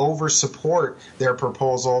talk and over-support their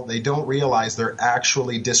proposal, they don't realize they're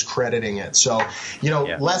actually discrediting it. So,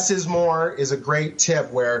 less is more is a great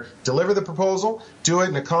tip, where deliver the proposal, do it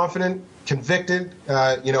in a confident, convicted,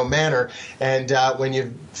 manner. And when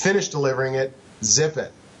you finish delivering it, zip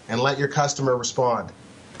it and let your customer respond.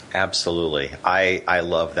 Absolutely. I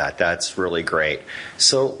love that. That's really great.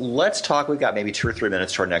 So let's talk. We've got maybe 2 or 3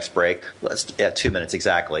 minutes to our next break. 2 minutes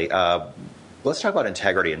exactly. Let's talk about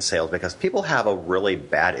integrity in sales, because people have a really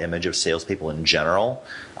bad image of salespeople in general.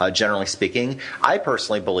 Generally speaking, I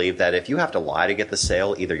personally believe that if you have to lie to get the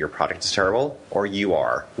sale, either your product is terrible or you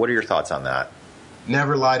are. What are your thoughts on that?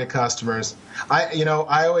 Never lie to customers.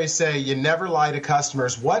 I always say you never lie to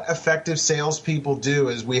customers. What effective salespeople do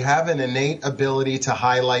is we have an innate ability to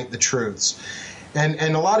highlight the truths. And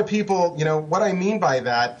a lot of people, what I mean by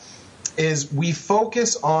that is we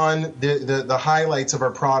focus on the highlights of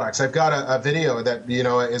our products. I've got a video that,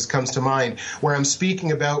 comes to mind, where I'm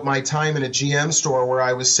speaking about my time in a GM store where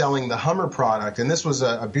I was selling the Hummer product. And this was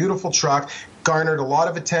a beautiful truck, garnered a lot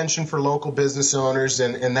of attention for local business owners,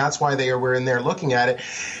 and that's why they were in there looking at it.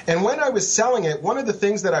 And when I was selling it, one of the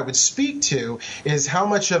things that I would speak to is how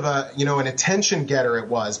much of an attention getter it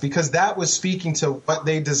was, because that was speaking to what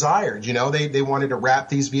they desired. They wanted to wrap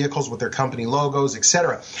these vehicles with their company logos,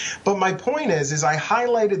 etc. But my point is I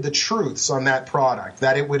highlighted the truths on that product,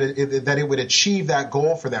 that it would achieve that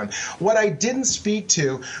goal for them. What I didn't speak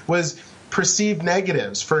to was perceived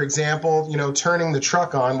negatives. For example, turning the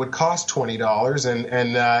truck on would cost $20,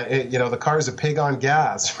 and the car is a pig on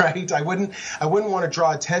gas, right? I wouldn't want to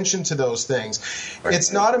draw attention to those things. Right.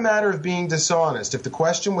 It's not a matter of being dishonest. If the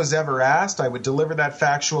question was ever asked, I would deliver that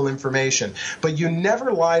factual information. But you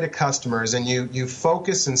never lie to customers, and you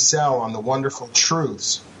focus and sell on the wonderful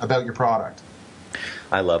truths about your product.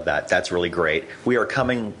 I love that. That's really great. We are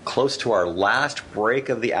coming close to our last break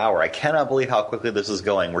of the hour. I cannot believe how quickly this is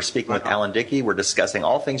going. We're speaking with Alan Dickie. We're discussing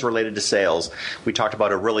all things related to sales. We talked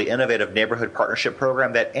about a really innovative neighborhood partnership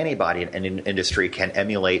program that anybody in any industry can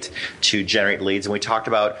emulate to generate leads. And we talked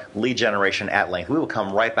about lead generation at length. We will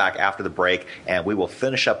come right back after the break, and we will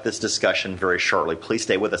finish up this discussion very shortly. Please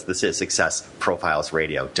stay with us. This is Success Profiles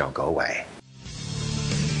Radio. Don't go away.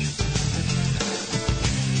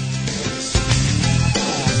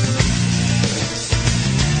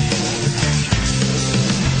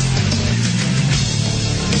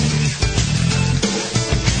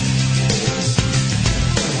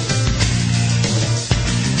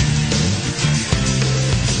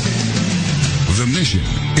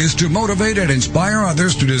 Is to motivate and inspire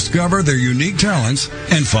others to discover their unique talents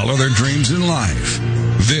and follow their dreams in life.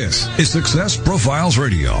 This is Success Profiles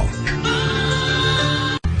Radio.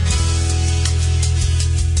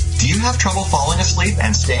 Do you have trouble falling asleep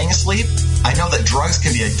and staying asleep? I know that drugs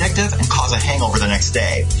can be addictive and cause a hangover the next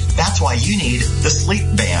day. That's why you need the Sleep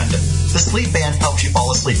Band. The Sleep Band helps you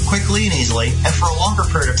fall asleep quickly and easily and for a longer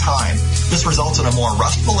period of time. This results in a more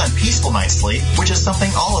restful and peaceful night's sleep, which is something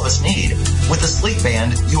all of us need. With the Sleep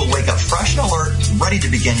Band, you will wake up fresh and alert, ready to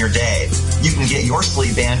begin your day. You can get your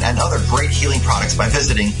Sleep Band and other great healing products by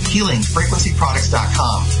visiting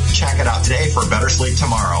healingfrequencyproducts.com. Check it out today for better sleep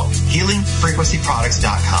tomorrow.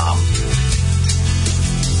 healingfrequencyproducts.com.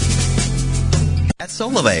 At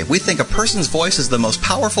Solivay, we think a person's voice is the most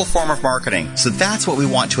powerful form of marketing, so that's what we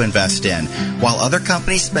want to invest in. While other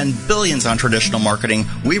companies spend billions on traditional marketing,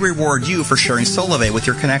 we reward you for sharing Solivay with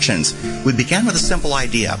your connections. We began with a simple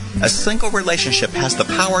idea. A single relationship has the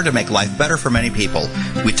power to make life better for many people.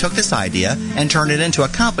 We took this idea and turned it into a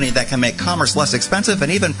company that can make commerce less expensive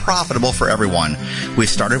and even profitable for everyone. We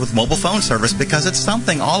started with mobile phone service because it's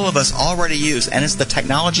something all of us already use, and it's the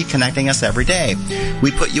technology connecting us every day.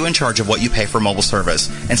 We put you in charge of what you pay for mobile service,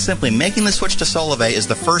 and simply making the switch to Solivay is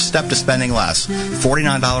the first step to spending less.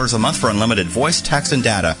 $49 a month for unlimited voice, text, and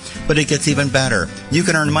data. But it gets even better. You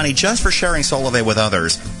can earn money just for sharing Solivay with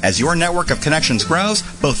others. As your network of connections grows,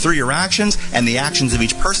 both through your actions and the actions of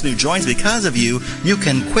each person who joins because of you, you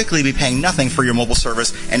can quickly be paying nothing for your mobile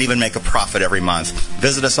service and even make a profit every month.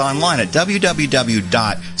 Visit us online at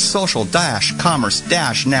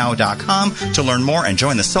www.social-commerce-now.com to learn more and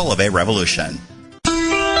join the Solivay revolution.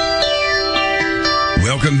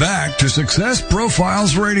 Welcome back to Success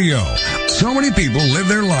Profiles Radio. So many people live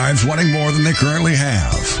their lives wanting more than they currently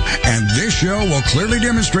have. And this show will clearly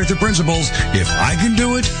demonstrate the principles, if I can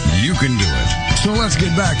do it, you can do it. So let's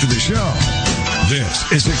get back to the show.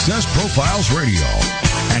 This is Success Profiles Radio.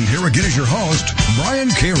 And here again is your host, Brian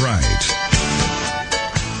K. Wright.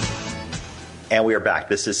 And we are back.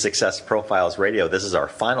 This is Success Profiles Radio. This is our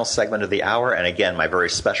final segment of the hour. And again, my very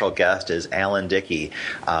special guest is Alan Dickie,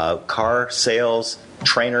 car sales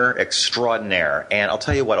trainer extraordinaire. And I'll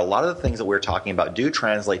tell you what, a lot of the things that we're talking about do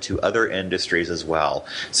translate to other industries as well.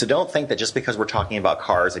 So don't think that just because we're talking about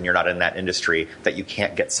cars and you're not in that industry that you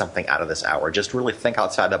can't get something out of this hour. Just really think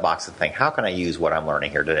outside the box and think, how can I use what I'm learning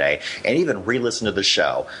here today? And even re-listen to the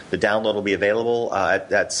show. The download will be available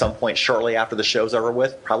at some point shortly after the show's over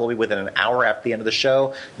with, probably within an hour after the end of the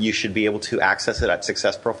show. You should be able to access it at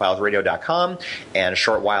successprofilesradio.com. And a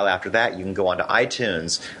short while after that, you can go onto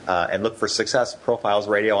iTunes and look for Success Profiles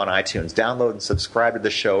Radio on iTunes. Download and subscribe to the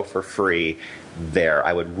show for free there.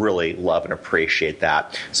 I would really love and appreciate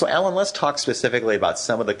that. So, Alan, let's talk specifically about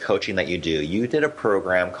some of the coaching that you do. You did a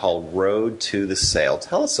program called Road to the Sale.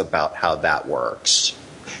 Tell us about how that works.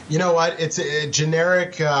 You know what? It's a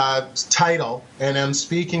generic title, and I'm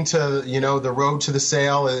speaking to, the road to the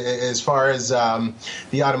sale as far as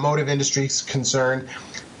the automotive industry is concerned.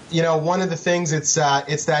 One of the things, it's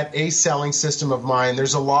that ACE selling system of mine.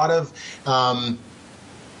 There's a lot of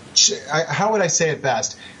how would I say it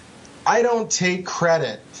best? I don't take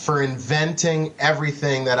credit for inventing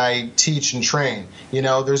everything that I teach and train.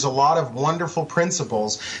 There's a lot of wonderful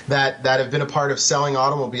principles that have been a part of selling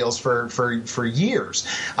automobiles for years.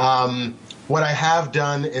 What I have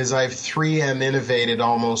done is I've 3M innovated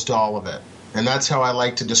almost all of it, and that's how I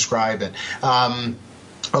like to describe it.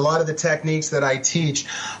 A lot of the techniques that I teach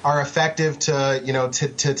are effective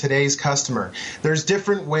to today's customer. There's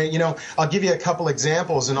different ways. I'll give you a couple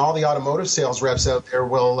examples, and all the automotive sales reps out there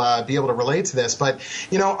will be able to relate to this. But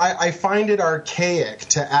I find it archaic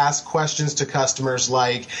to ask questions to customers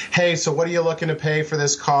like, "Hey, so what are you looking to pay for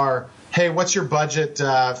this car? Hey, what's your budget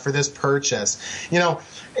for this purchase?"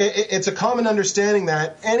 It's a common understanding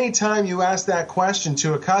that anytime you ask that question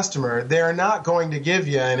to a customer, they're not going to give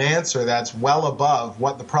you an answer that's well above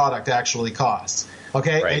what the product actually costs.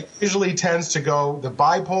 Okay, right. It usually tends to go the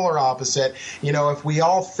bipolar opposite. If we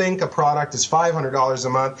all think a product is $500 a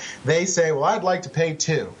month, they say, "Well, I'd like to pay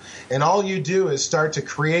 $2," and all you do is start to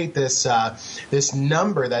create this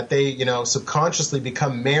number that they subconsciously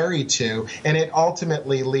become married to, and it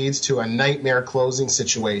ultimately leads to a nightmare closing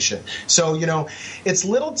situation. So it's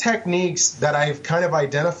little techniques that I've kind of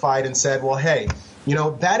identified and said, well, hey,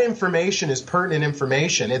 that information is pertinent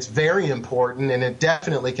information. It's very important, and it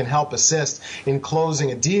definitely can help assist in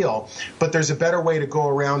closing a deal. But there's a better way to go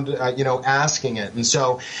around, asking it. And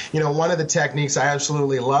so, one of the techniques I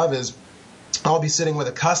absolutely love is I'll be sitting with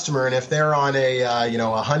a customer, and if they're on a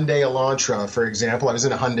Hyundai Elantra, for example, I was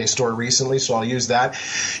in a Hyundai store recently, so I'll use that.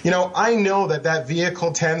 I know that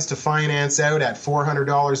vehicle tends to finance out at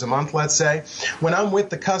 $400 a month, let's say. When I'm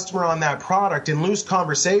with the customer on that product, in loose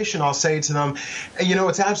conversation, I'll say to them,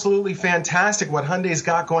 it's absolutely fantastic what Hyundai's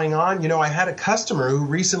got going on. I had a customer who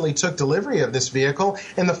recently took delivery of this vehicle,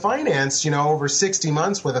 and the finance, over 60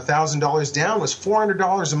 months with $1,000 down was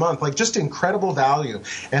 $400 a month, like just incredible value.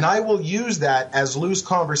 And I will use that as loose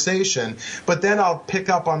conversation, but then I'll pick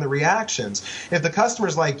up on the reactions. If the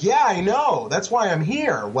customer's like, "Yeah, I know, that's why I'm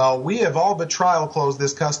here," well, we have all but trial closed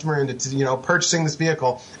this customer into purchasing this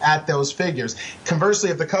vehicle at those figures. Conversely,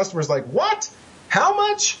 if the customer's like, "What? How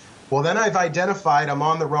much?" well, then I've identified I'm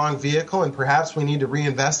on the wrong vehicle, and perhaps we need to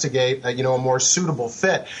reinvestigate a more suitable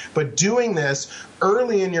fit. But doing this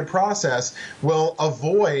early in your process will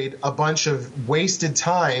avoid a bunch of wasted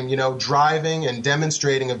time, driving and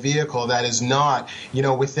demonstrating a vehicle that is not,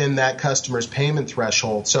 within that customer's payment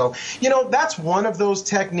threshold. So, that's one of those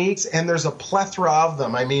techniques, and there's a plethora of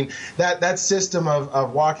them. I mean, that system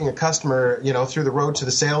of walking a customer, through the road to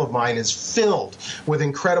the sale of mine is filled with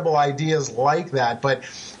incredible ideas like that. But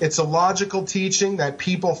it's a logical teaching that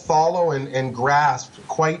people follow and grasp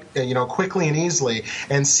quite, quickly and easily,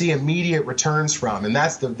 and see immediate returns from. And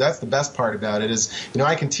that's the best part about it is,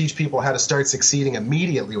 I can teach people how to start succeeding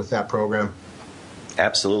immediately with that program.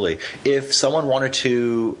 Absolutely. If someone wanted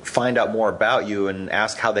to find out more about you and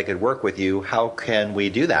ask how they could work with you, how can we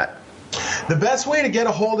do that? The best way to get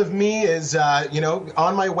a hold of me is, on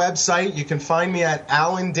my website. You can find me at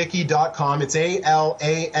alandickie.com. It's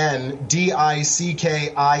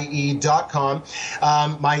ALANDICKIE.com.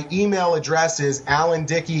 My email address is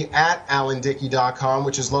alandickie@alandickie.com,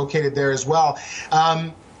 which is located there as well.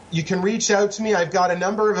 you can reach out to me. I've got a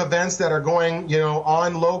number of events that are going,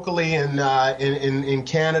 on locally in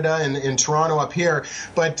Canada and in Toronto up here,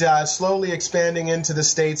 but slowly expanding into the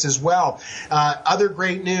States as well. Other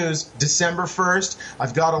great news, December 1st,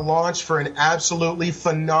 I've got a launch for an absolutely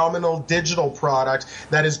phenomenal digital product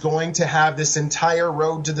that is going to have this entire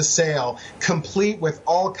road to the sale, complete with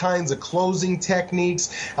all kinds of closing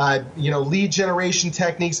techniques, lead generation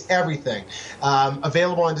techniques, everything,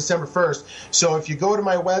 available on December 1st. So if you go to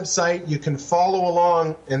my website, you can follow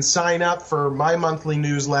along and sign up for my monthly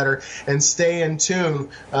newsletter and stay in tune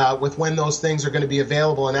with when those things are going to be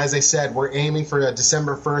available. And as I said, we're aiming for a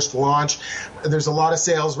December 1st launch. There's a lot of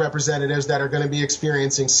sales representatives that are going to be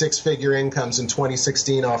experiencing six-figure incomes in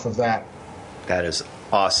 2016 off of that. That is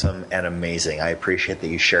awesome and amazing. I appreciate that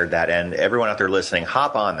you shared that. And everyone out there listening,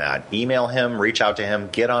 hop on that. Email him, reach out to him,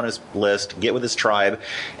 get on his list, get with his tribe,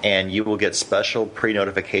 and you will get special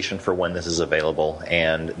pre-notification for when this is available.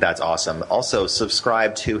 And that's awesome. Also,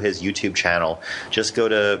 subscribe to his YouTube channel. Just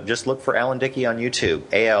look for Alan Dickie on YouTube,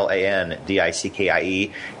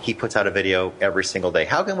 AlanDickie. He puts out a video every single day.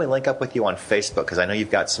 How can we link up with you on Facebook? Because I know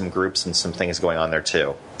you've got some groups and some things going on there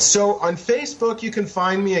too. So on Facebook, you can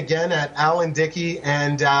find me again at Alan Dickie, and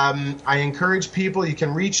I encourage people, you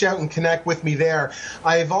can reach out and connect with me there.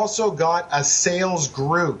 I've also got a sales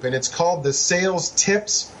group, and it's called the Sales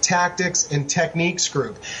Tips, Tactics, and Techniques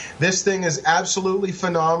group. This thing is absolutely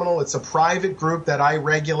phenomenal. It's a private group that I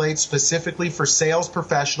regulate specifically for sales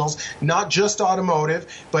professionals, not just automotive,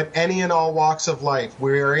 but any and all walks of life.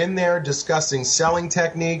 We are in there discussing selling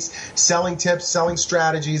techniques, selling tips, selling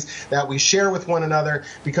strategies that we share with one another,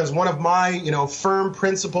 because one of my, firm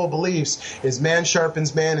principle beliefs is man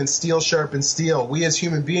sharpens man and steel sharpens steel. We as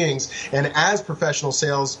human beings and as professional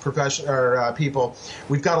sales people,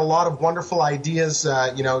 we've got a lot of wonderful ideas,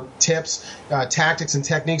 tips, tactics, and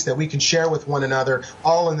techniques that we can share with one another,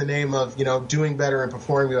 all in the name of, doing better and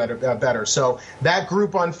performing better. So that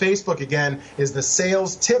group on Facebook, again, is the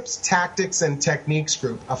Sales Tips, Tactics, and Techniques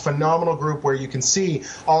group, a phenomenal group where you can see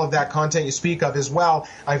all of that content you speak of as well.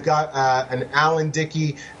 I've got an Alan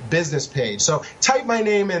Dickie business page. So type my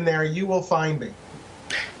name in there, you will find me.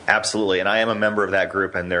 Absolutely, and I am a member of that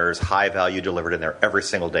group, and there's high value delivered in there every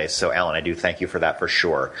single day. So, Alan, I do thank you for that for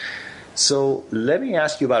sure. So let me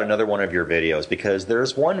ask you about another one of your videos, because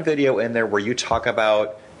there's one video in there where you talk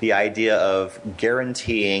about the idea of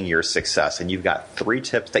guaranteeing your success, and you've got 3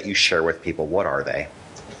 tips that you share with people. What are they?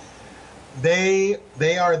 They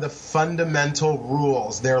are the fundamental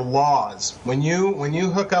rules. They're laws. When you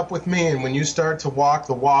hook up with me and when you start to walk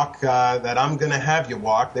the walk that I'm going to have you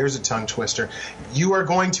walk, there's a tongue twister, you are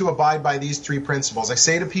going to abide by these 3 principles. I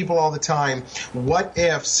say to people all the time, what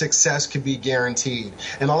if success could be guaranteed?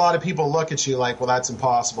 And a lot of people look at you like, well, that's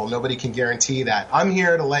impossible. Nobody can guarantee that. I'm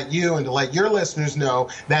here to let you and to let your listeners know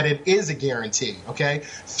that it is a guarantee, okay?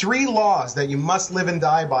 3 laws that you must live and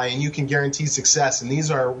die by, and you can guarantee success, and these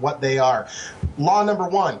are what they are. Law number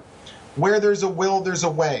 1, where there's a will, there's a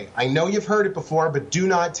way. I know you've heard it before, but do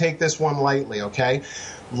not take this one lightly, okay?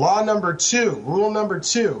 Law number 2, rule number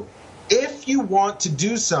 2, if you want to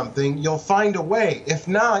do something, you'll find a way. If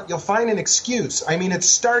not, you'll find an excuse. I mean, it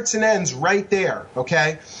starts and ends right there,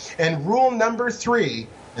 okay? And rule number 3,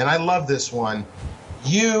 and I love this one,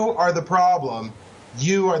 you are the problem,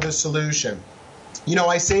 you are the solution.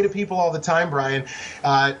 I say to people all the time, Brian,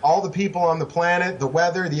 all the people on the planet, the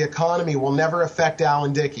weather, the economy will never affect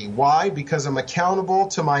Alan Dickie. Why? Because I'm accountable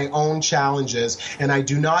to my own challenges, and I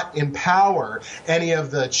do not empower any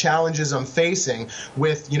of the challenges I'm facing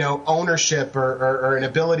with, ownership or an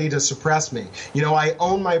ability to suppress me. I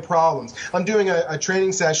own my problems. I'm doing a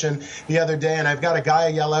training session the other day, and I've got a guy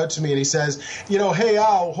yell out to me, and he says, hey,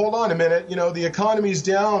 Al, hold on a minute. The economy's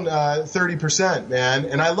down 30%, man.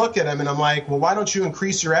 And I look at him, and I'm like, well, why don't you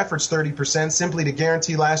increase your efforts 30% simply to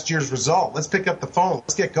guarantee last year's result? Let's pick up the phone.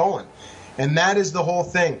 Let's get going. And that is the whole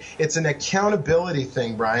thing. It's an accountability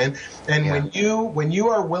thing, Brian. And when you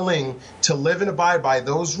are willing to live and abide by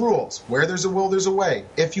those rules, where there's a will, there's a way.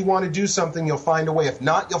 If you want to do something, you'll find a way. If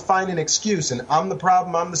not, you'll find an excuse. And I'm the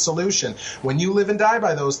problem, I'm the solution. When you live and die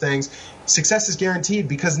by those things, success is guaranteed,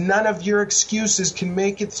 because none of your excuses can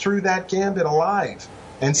make it through that gambit alive.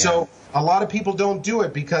 And so a lot of people don't do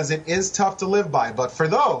it because it is tough to live by. But for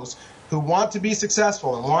those who want to be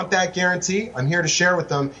successful and want that guarantee, I'm here to share with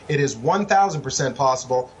them it is 1,000%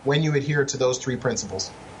 possible when you adhere to those 3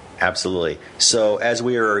 principles. Absolutely. So as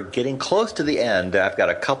we are getting close to the end, I've got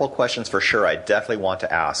a couple questions for sure I definitely want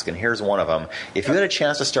to ask. And here's one of them. If you had a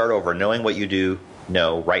chance to start over knowing what you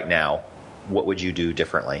know right now, what would you do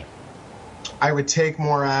differently? I would take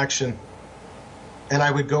more action. And I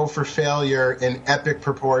would go for failure in epic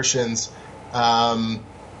proportions.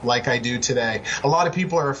 like I do today. A lot of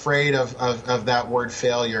people are afraid of that word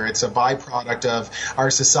failure. It's a byproduct of our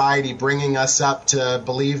society bringing us up to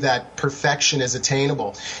believe that perfection is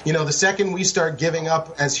attainable. You know, the second we start giving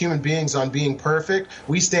up as human beings on being perfect,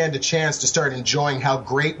 we stand a chance to start enjoying how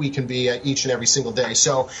great we can be each and every single day.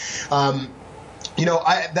 So, you know,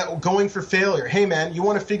 going for failure. Hey, man, you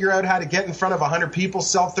want to figure out how to get in front of 100 people,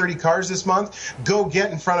 sell 30 cars this month? Go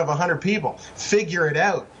get in front of 100 people. Figure it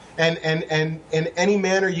out. And in any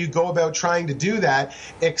manner you go about trying to do that,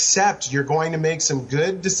 except you're going to make some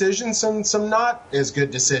good decisions and some not as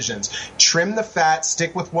good decisions. Trim the fat,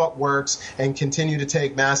 stick with what works, and continue to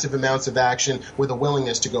take massive amounts of action with a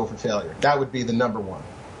willingness to go for failure. That would be the number one.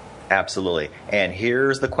 Absolutely. And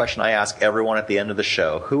here's the question I ask everyone at the end of the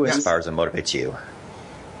show. Who inspires and motivates you?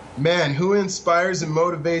 Man, who inspires and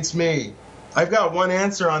motivates me? I've got one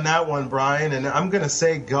answer on that one, Brian, and I'm going to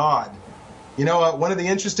say God. You know, one of the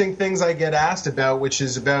interesting things I get asked about, which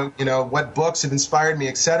is about, you know, what books have inspired me,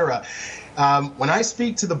 etc. When I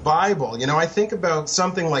speak to the Bible, you know, I think about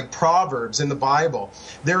something like Proverbs in the Bible.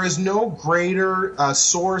 There is no greater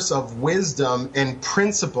source of wisdom and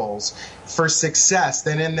principles for success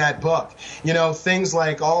than in that book. You know, things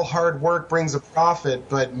like all hard work brings a profit,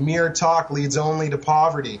 but mere talk leads only to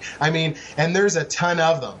poverty. I mean, and there's a ton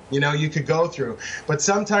of them, you know, you could go through. But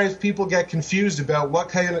sometimes people get confused about what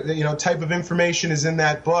kind of, you know, type of information is in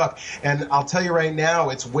that book. And I'll tell you right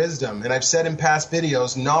now, it's wisdom. And I've said in past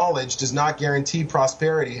videos, knowledge does not guarantee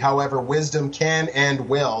prosperity. However, wisdom can and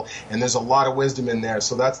will. And there's a lot of wisdom in there.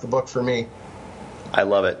 So that's the book for me. I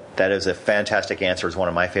love it. That is a fantastic answer. It's one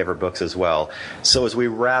of my favorite books as well. So as we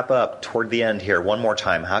wrap up toward the end here, one more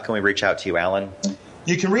time, how can we reach out to you, Alan?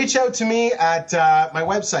 You can reach out to me at my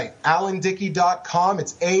website, alandickie.com.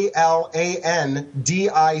 It's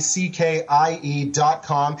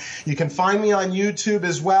ALANDICKIE.com. You can find me on YouTube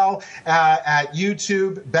as well at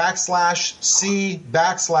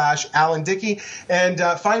YouTube/C/Alan Dickie. And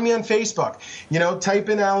find me on Facebook. You know, type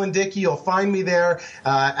in Alan Dickie. You'll find me there.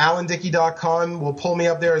 AlanDickie.com will pull me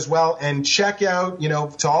up there as well. And check out, you know,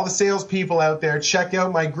 to all the salespeople out there, check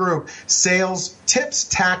out my group, Sales Tips,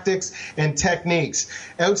 Tactics, and Techniques.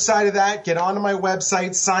 Outside of that, get onto my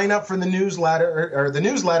website, sign up for the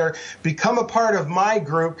newsletter, become a part of my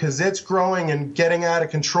group because it's growing and getting out of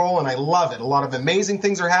control, and I love it. A lot of amazing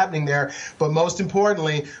things are happening there, but most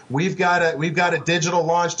importantly, we've got a digital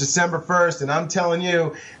launch December 1st, and I'm telling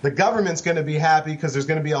you, the government's going to be happy because there's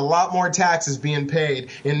going to be a lot more taxes being paid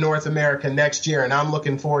in North America next year, and I'm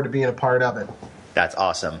looking forward to being a part of it. That's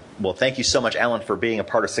awesome. Well, thank you so much, Alan, for being a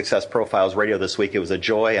part of Success Profiles Radio this week. It was a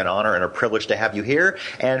joy, an honor, and a privilege to have you here.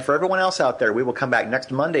 And for everyone else out there, we will come back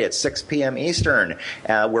next Monday at 6 p.m. Eastern,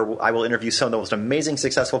 where I will interview some of the most amazing,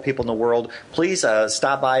 successful people in the world. Please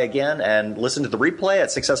stop by again and listen to the replay at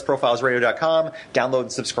successprofilesradio.com. Download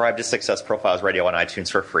and subscribe to Success Profiles Radio on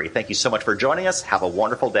iTunes for free. Thank you so much for joining us. Have a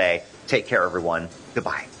wonderful day. Take care, everyone.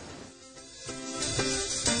 Goodbye.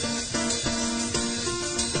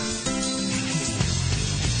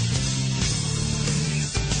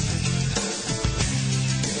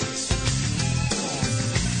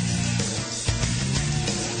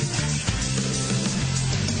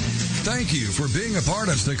 Thank you for being a part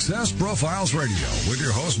of Success Profiles Radio with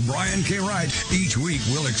your host, Brian K. Wright. Each week,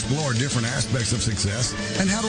 we'll explore different aspects of success and how to